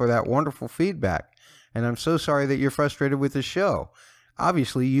 thank you for that wonderful feedback, and I'm so sorry that you're frustrated with the show.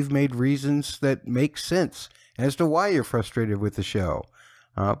 Obviously, you've made reasons that make sense as to why you're frustrated with the show,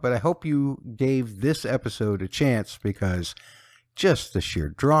 but I hope you gave this episode a chance, because just the sheer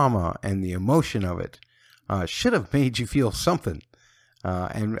drama and the emotion of it should have made you feel something,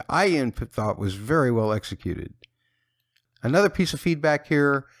 and I thought was very well executed. Another piece of feedback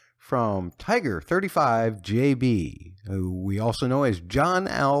here from Tiger35JB, who we also know as John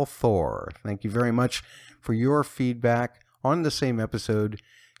L. Thor. Thank you very much for your feedback on the same episode,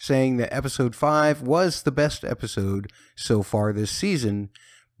 saying that episode 5 was the best episode so far this season,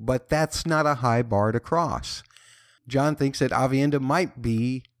 but that's not a high bar to cross. John thinks that Aviendha might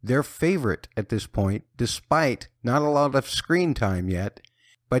be their favorite at this point, despite not a lot of screen time yet,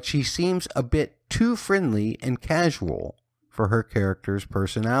 but she seems a bit too friendly and casual for her character's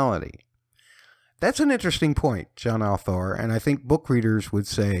personality. That's an interesting point, John Althor, and I think book readers would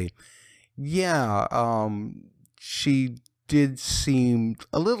say, yeah, she did seem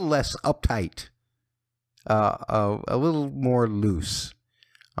a little less uptight, a little more loose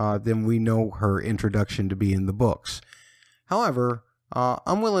than we know her introduction to be in the books. However,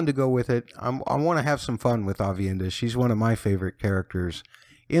 I'm willing to go with it. I want to have some fun with Aviendha. She's one of my favorite characters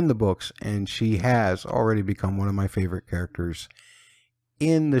in the books, and she has already become one of my favorite characters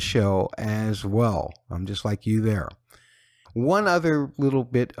in the show as well. I'm just like you there. One other little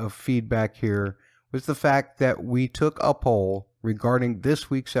bit of feedback here was the fact that we took a poll regarding this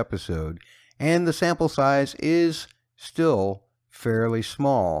week's episode, and the sample size is still fairly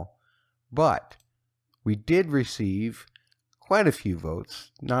small, but we did receive quite a few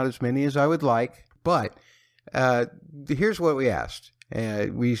votes, not as many as I would like, but here's what we asked.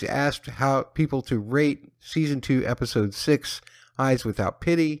 We asked how people to rate Season 2, Episode 6, Eyes Without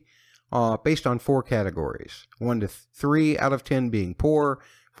Pity, based on 4 categories. 1 to 3 out of 10 being poor,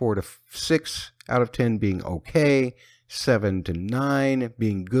 4 to 6 out of 10 being okay, 7 to 9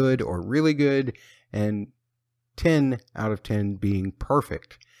 being good or really good, and 10 out of 10 being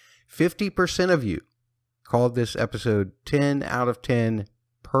perfect. 50% of you called this episode 10 out of 10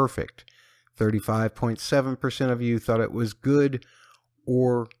 perfect. 35.7% of you thought it was good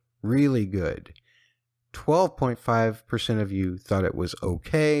or really good. 12.5% of you thought it was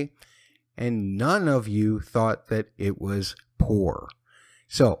okay, and none of you thought that it was poor.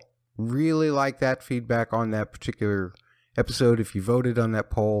 So, really like that feedback on that particular episode. If you voted on that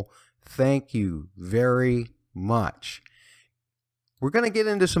poll, thank you very much. We're going to get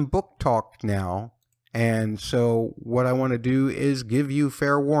into some book talk now, and so what I want to do is give you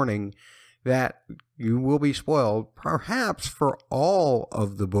fair warning that you will be spoiled, perhaps for all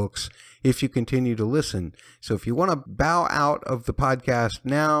of the books, if you continue to listen. So if you want to bow out of the podcast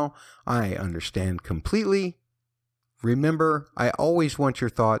now, I understand completely. Remember, I always want your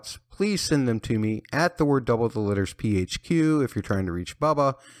thoughts. Please send them to me at the word double the letters PHQ if you're trying to reach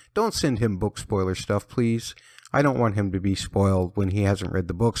Bubba. Don't send him book spoiler stuff, please. I don't want him to be spoiled when he hasn't read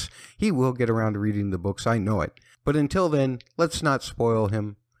the books. He will get around to reading the books, I know it. But until then, let's not spoil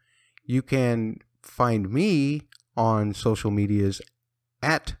him. You can find me on social medias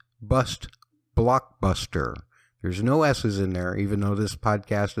at BustBlockbuster. There's no S's in there, even though this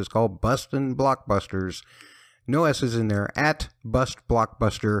podcast is called Bustin' Blockbusters. No S's in there, at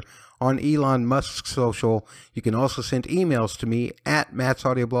BustBlockbuster on Elon Musk's social. You can also send emails to me at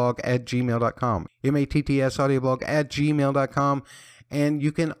mattsaudioblog@gmail.com, mattsaudioblog@gmail.com, and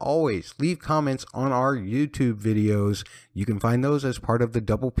you can always leave comments on our YouTube videos. You can find those as part of the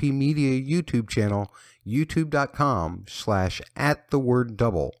Double P Media YouTube channel,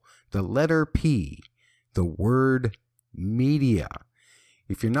 youtube.com/@theword_double, the letter P, the word media.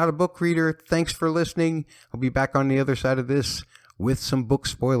 If you're not a book reader, thanks for listening. I'll be back on the other side of this with some book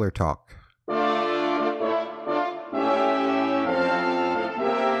spoiler talk.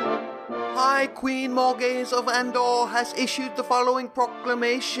 High Queen Morghese of Andor has issued the following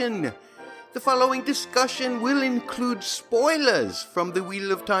proclamation. The following discussion will include spoilers from the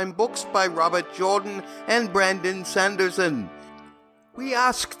Wheel of Time books by Robert Jordan and Brandon Sanderson. We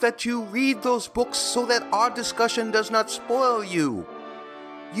ask that you read those books so that our discussion does not spoil you.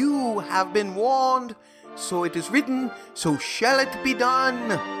 You have been warned, so it is written, so shall it be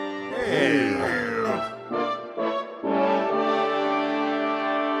done.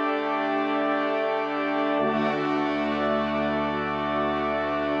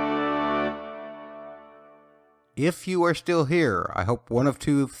 If you are still here, I hope one of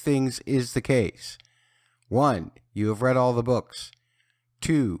two things is the case. 1, you have read all the books.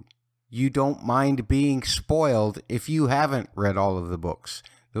 2, you don't mind being spoiled if you haven't read all of the books.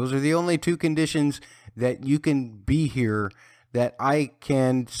 Those are the only two conditions that you can be here, that I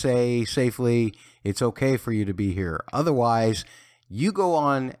can say safely it's okay for you to be here. Otherwise, you go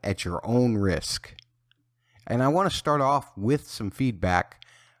on at your own risk. And I want to start off with some feedback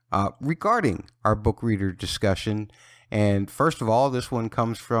regarding our book reader discussion. And first of all, this one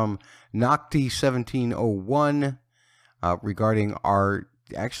comes from Nocti1701 regarding our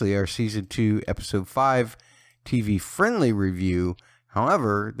Season 2, Episode 5 TV-friendly review.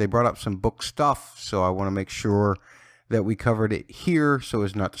 However, they brought up some book stuff, so I want to make sure that we covered it here so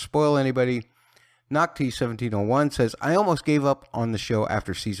as not to spoil anybody. Nocti1701 says, I almost gave up on the show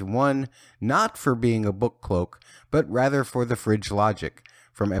after Season 1, not for being a book cloak, but rather for the fridge logic.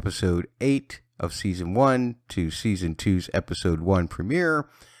 From Episode 8 of Season 1 to Season 2's Episode 1 premiere,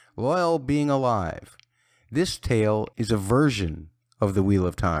 Loyal Being Alive. This tale is a version of the Wheel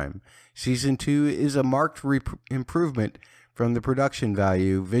of Time. Season 2 is a marked improvement from the production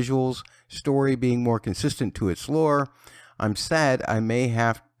value, visuals, story being more consistent to its lore. I'm sad I may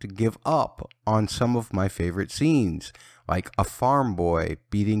have to give up on some of my favorite scenes, like a farm boy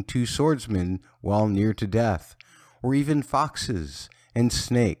beating 2 swordsmen while near to death, or even foxes and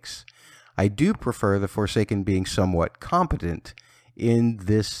snakes. I do prefer the Forsaken being somewhat competent in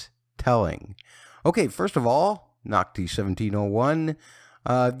this telling. Okay, first of all, Nocti1701,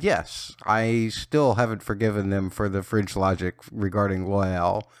 yes, I still haven't forgiven them for the fridge logic regarding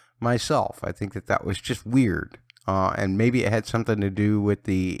Loyal myself. I think that was just weird. And maybe it had something to do with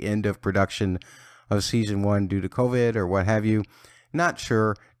the end of production of Season 1 due to COVID or what have you. Not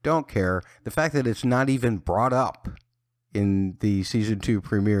sure. Don't care. The fact that it's not even brought up in the Season 2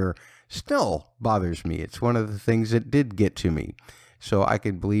 premiere still bothers me. It's one of the things that did get to me. So I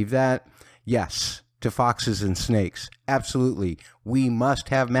can believe that. Yes, to foxes and snakes. Absolutely. We must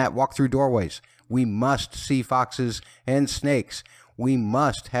have Matt walk through doorways. We must see foxes and snakes. We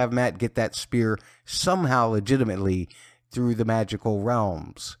must have Matt get that spear somehow legitimately through the magical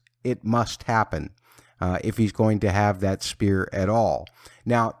realms. It must happen if he's going to have that spear at all.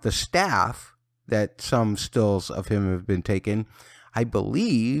 Now, the staff that some stills of him have been taken, I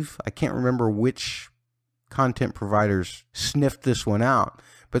believe, I can't remember which content providers sniffed this one out,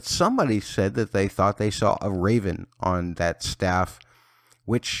 but somebody said that they thought they saw a raven on that staff,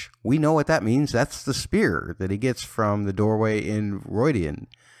 which we know what that means. That's the spear that he gets from the doorway in Rhuidean,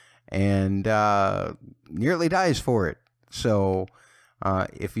 and nearly dies for it. So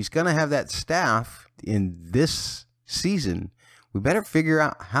if he's going to have that staff in this season, we better figure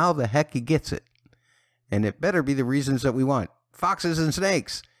out how the heck he gets it. And it better be the reasons that we want. Foxes and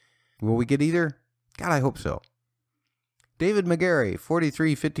snakes. Will we get either? God, I hope so. David McGarry,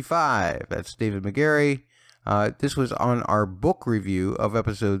 4355. That's David McGarry. This was on our book review of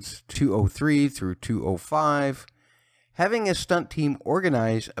episodes 203 through 205. Having a stunt team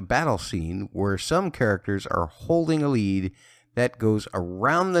organize a battle scene where some characters are holding a lead that goes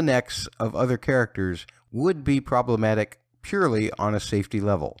around the necks of other characters would be problematic purely on a safety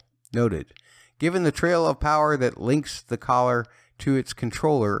level. Noted. Given the trail of power that links the collar to its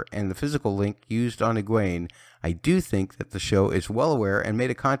controller and the physical link used on Egwene, I do think that the show is well aware and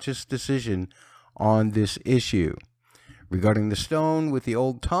made a conscious decision on this issue. Regarding the stone with the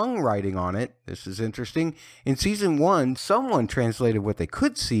old tongue writing on it, this is interesting. In Season 1, someone translated what they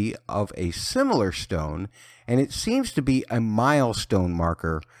could see of a similar stone, and it seems to be a milestone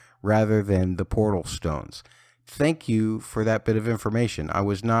marker rather than the portal stones. Thank you for that bit of information. I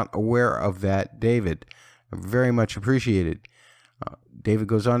was not aware of that, David. Very much appreciated. David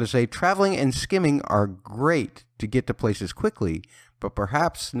goes on to say, traveling and skimming are great to get to places quickly, but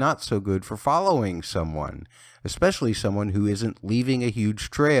perhaps not so good for following someone, especially someone who isn't leaving a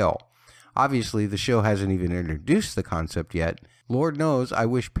huge trail. Obviously, the show hasn't even introduced the concept yet. Lord knows I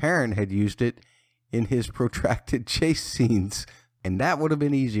wish Perrin had used it in his protracted chase scenes, and that would have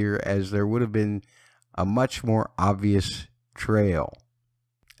been easier as there would have been a much more obvious trail.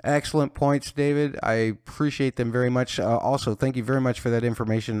 Excellent points, David. I appreciate them very much. Also, thank you very much for that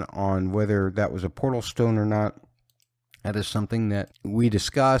information on whether that was a portal stone or not. That is something that we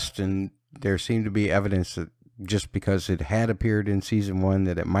discussed, and there seemed to be evidence that just because it had appeared in Season 1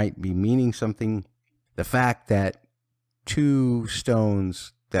 that it might be meaning something. The fact that two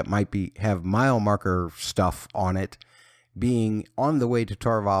stones that might have mile marker stuff on it being on the way to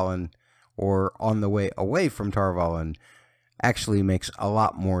Tar Valon or on the way away from Tar Valon actually makes a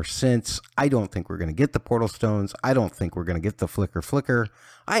lot more sense. I don't think we're going to get the portal stones. I don't think we're going to get the flicker.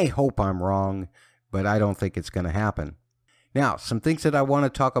 I hope I'm wrong, but I don't think it's going to happen. Now, some things that I want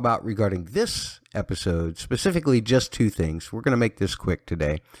to talk about regarding this episode, specifically just two things. We're going to make this quick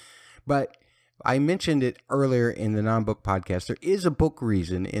today. But I mentioned it earlier in the non-book podcast. There is a book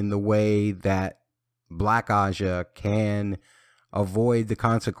reason in the way that Black Aja can avoid the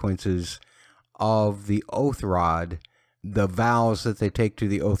consequences of the Oath Rod, the vows that they take to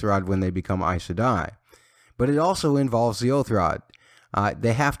the Oath Rod when they become Aes Sedai. But it also involves the Oath Rod.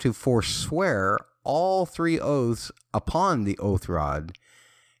 They have to forswear all three oaths upon the Oath Rod.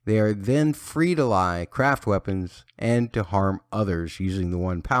 They are then free to lie, craft weapons, and to harm others using the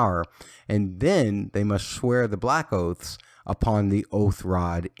one power. And then they must swear the Black Oaths upon the Oath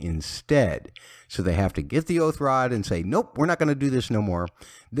Rod instead. So they have to get the Oath Rod and say, nope, we're not going to do this no more.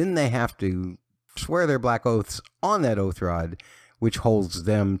 Then they have to swear their Black Oaths on that Oath Rod, which holds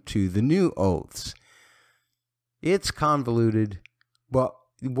them to the new oaths. It's convoluted, but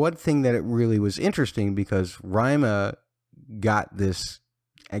one thing that it really was interesting, because Rima got this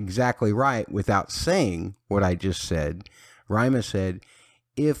exactly right without saying what I just said. Rima said,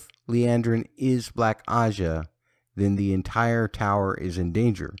 if Liandrin is Black Aja, then the entire tower is in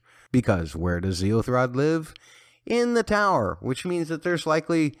danger. Because where does the Oath Rod live? In the tower, which means that there's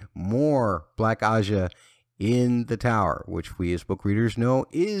likely more Black Aja in the tower, which we as book readers know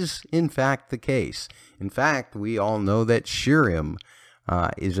is in fact the case. In fact, we all know that Shirem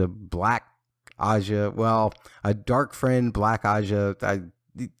is a Black Aja, well, a dark friend Black Aja.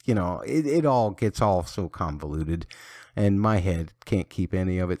 It all gets all so convoluted, and my head can't keep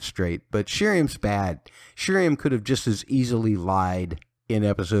any of it straight. But Shirem's bad. Shirem could have just as easily lied in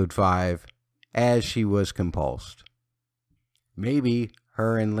episode 5 as she was compulsed. Maybe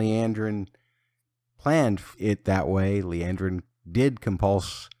her and Liandrin planned it that way. Liandrin did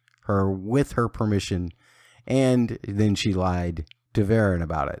compulse her with her permission, and then she lied to Varen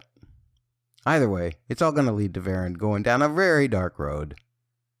about it. Either way, it's all going to lead to Varen going down a very dark road.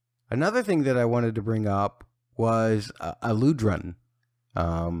 Another thing that I wanted to bring up was Aludran.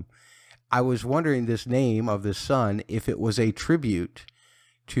 I was wondering this name of the son, if it was a tribute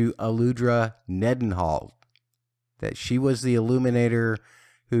to Aludra Nedenhall, that she was the Illuminator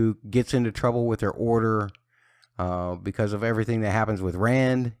who gets into trouble with her order because of everything that happens with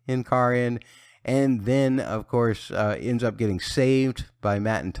Rand in Carian, and then, of course, ends up getting saved by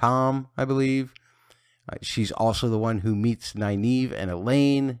Matt and Tom, I believe. She's also the one who meets Nynaeve and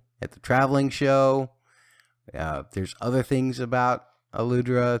Elaine at the traveling show. There's other things about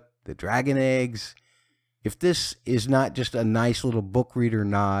Aludra, the dragon eggs. If this is not just a nice little book reader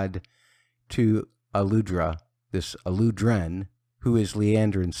nod to Aludra, this Aludren, who is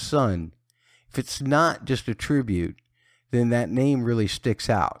Liandrin's son, if it's not just a tribute, then that name really sticks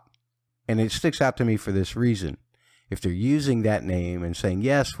out. And it sticks out to me for this reason. If they're using that name and saying,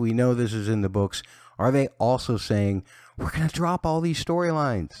 yes, we know this is in the books, are they also saying, we're going to drop all these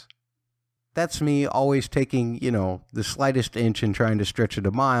storylines? That's me always taking, the slightest inch and trying to stretch it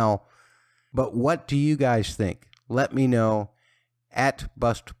a mile. But what do you guys think? let me know at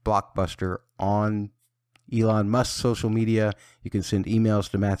BustBlockbuster on Elon Musk's social media. You can send emails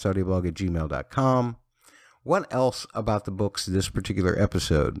to mattsaudioblog@gmail.com. What else about the books this particular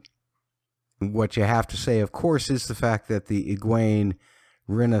episode? What you have to say, of course, is the fact that the Egwene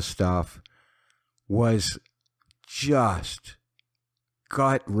Rhaena stuff was just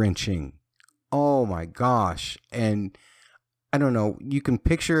gut-wrenching. Oh my gosh. And I don't know, you can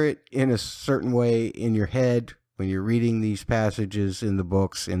picture it in a certain way in your head when you're reading these passages in the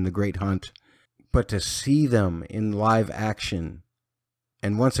books in The Great Hunt, but to see them in live action,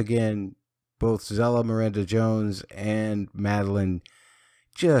 and once again, both Zella Miranda-Jones and Madeline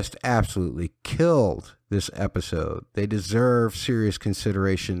just absolutely killed this episode. They deserve serious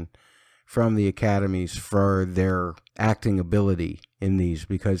consideration from the academies for their acting ability in these,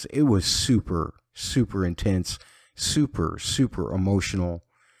 because it was super, super intense, super, super emotional.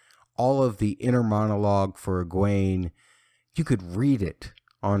 All of the inner monologue for Egwene, you could read it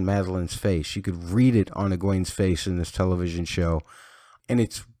on Madeline's face. You could read it on Egwene's face in this television show. And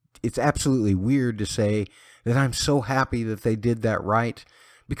it's absolutely weird to say that I'm so happy that they did that right,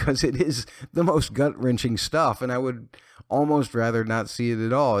 because it is the most gut-wrenching stuff, and I would almost rather not see it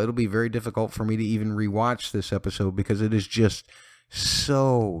at all. It'll be very difficult for me to even rewatch this episode because it is just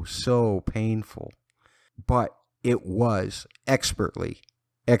so, so painful. But it was expertly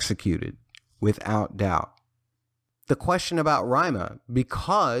executed, without doubt. The question about Rima,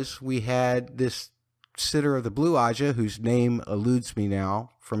 because we had this sitter of the Blue Aja, whose name eludes me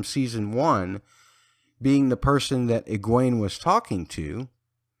now, from season 1, being the person that Egwene was talking to,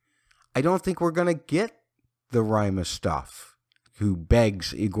 I don't think we're going to get the Rima stuff, who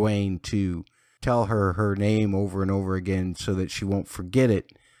begs Egwene to tell her her name over and over again so that she won't forget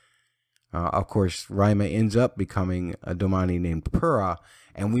it. Of course, Rima ends up becoming a Domani named Pura,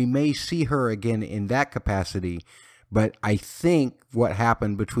 and we may see her again in that capacity, but I think what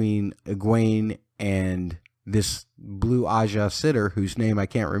happened between Egwene and this Blue Aja sitter, whose name I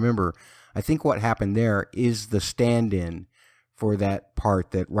can't remember, I think what happened there is the stand-in for that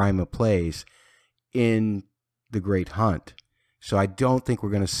part that Rima plays in The Great Hunt. So I don't think we're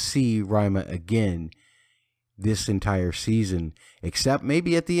going to see Rima again this entire season, except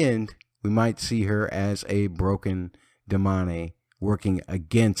maybe at the end we might see her as a broken Damane working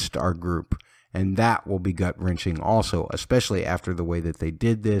against our group, and that will be gut-wrenching also, especially after the way that they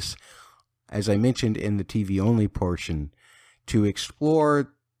did this. As I mentioned in the TV-only portion, to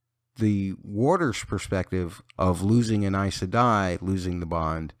explore the warder's perspective of losing an Aes Sedai, losing the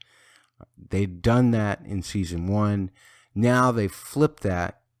bond. They'd done that in season 1. Now they flipped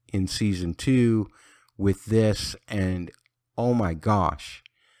that in season 2 with this, and oh my gosh,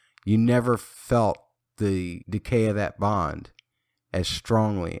 you never felt the decay of that bond as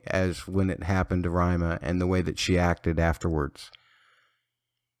strongly as when it happened to Rima and the way that she acted afterwards.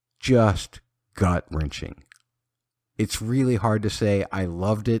 Just gut-wrenching. It's really hard to say I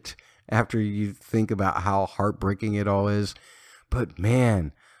loved it after you think about how heartbreaking it all is. But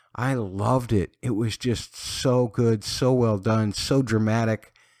man, I loved it. It was just so good, so well done, so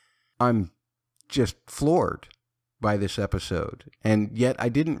dramatic. I'm just floored by this episode. And yet I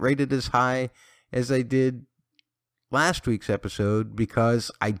didn't rate it as high as I did last week's episode, because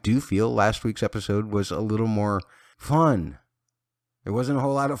I do feel last week's episode was a little more fun. There wasn't a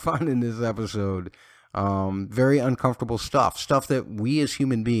whole lot of fun in this episode. Very uncomfortable stuff that we as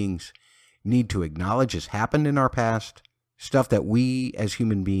human beings need to acknowledge has happened in our past, stuff that we as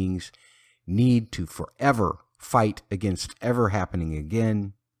human beings need to forever fight against ever happening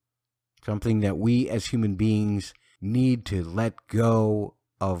again, something that we as human beings need to let go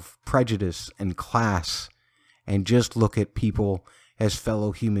of prejudice and class and just look at people as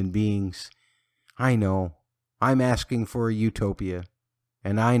fellow human beings. I know I'm asking for a utopia,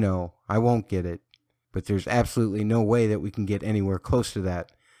 and I know I won't get it. But there's absolutely no way that we can get anywhere close to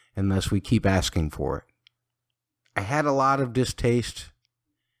that unless we keep asking for it. I had a lot of distaste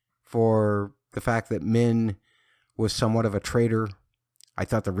for the fact that Min was somewhat of a traitor. I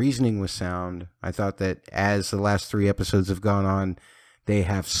thought the reasoning was sound. I thought that as the last 3 episodes have gone on, they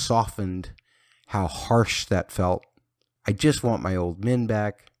have softened how harsh that felt. I just want my old Min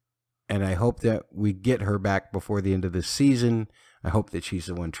back, and I hope that we get her back before the end of this season. I hope that she's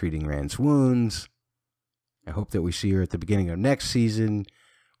the one treating Rand's wounds. I hope that we see her at the beginning of next season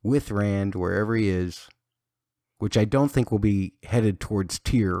with Rand, wherever he is, which I don't think will be headed towards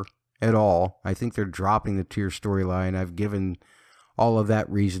Tyr at all. I think they're dropping the Tyr storyline. I've given all of that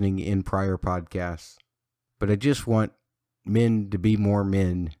reasoning in prior podcasts. But I just want Min to be more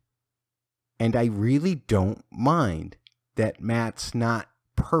Min. And I really don't mind that Matt's not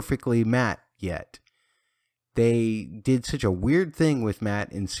perfectly Matt yet. they did such a weird thing with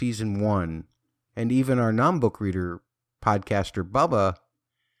Matt in season 1, and even our non-book reader podcaster Bubba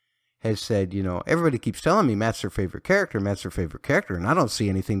has said, everybody keeps telling me Matt's their favorite character, and I don't see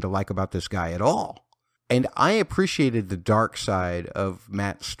anything to like about this guy at all. And I appreciated the dark side of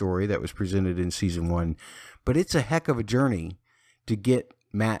Matt's story that was presented in season 1, but it's a heck of a journey to get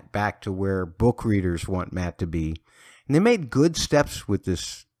Matt back to where book readers want Matt to be. And they made good steps with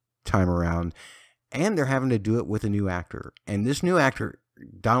this time around, and they're having to do it with a new actor. And this new actor,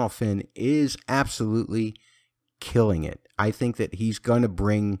 Donald Finn, is absolutely killing it. I think that he's going to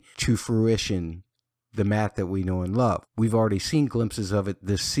bring to fruition the Matt that we know and love. We've already seen glimpses of it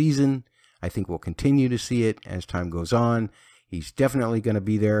this season. I think we'll continue to see it as time goes on. He's definitely going to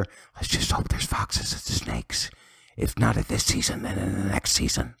be there. Let's just hope there's foxes and snakes. If not at this season, then in the next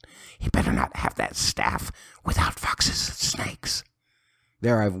season. He better not have that staff without foxes and snakes.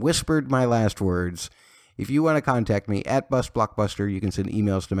 There, I've whispered my last words. If you want to contact me at BustBlockbuster, you can send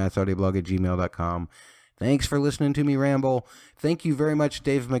emails to mattsaudioblog@gmail.com. Thanks for listening to me ramble. Thank you very much,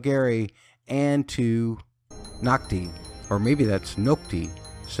 Dave McGarry, and to Nocti, or maybe that's Nocti,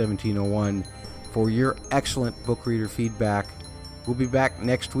 1701, for your excellent book reader feedback. We'll be back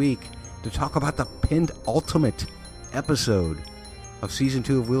next week to talk about the penultimate episode of Season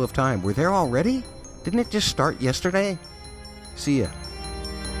 2 of Wheel of Time. We're there already? Didn't it just start yesterday? See ya.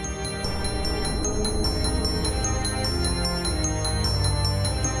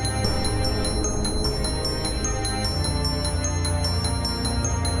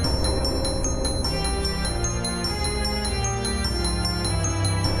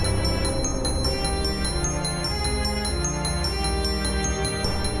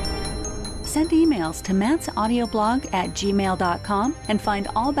 Send emails to mattsaudioblog@gmail.com and find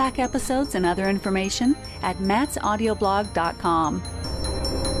all back episodes and other information at mattsaudioblog.com.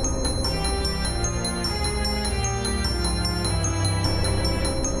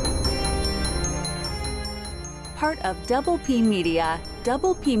 Part of Double P Media,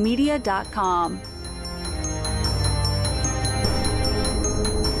 doublepmedia.com.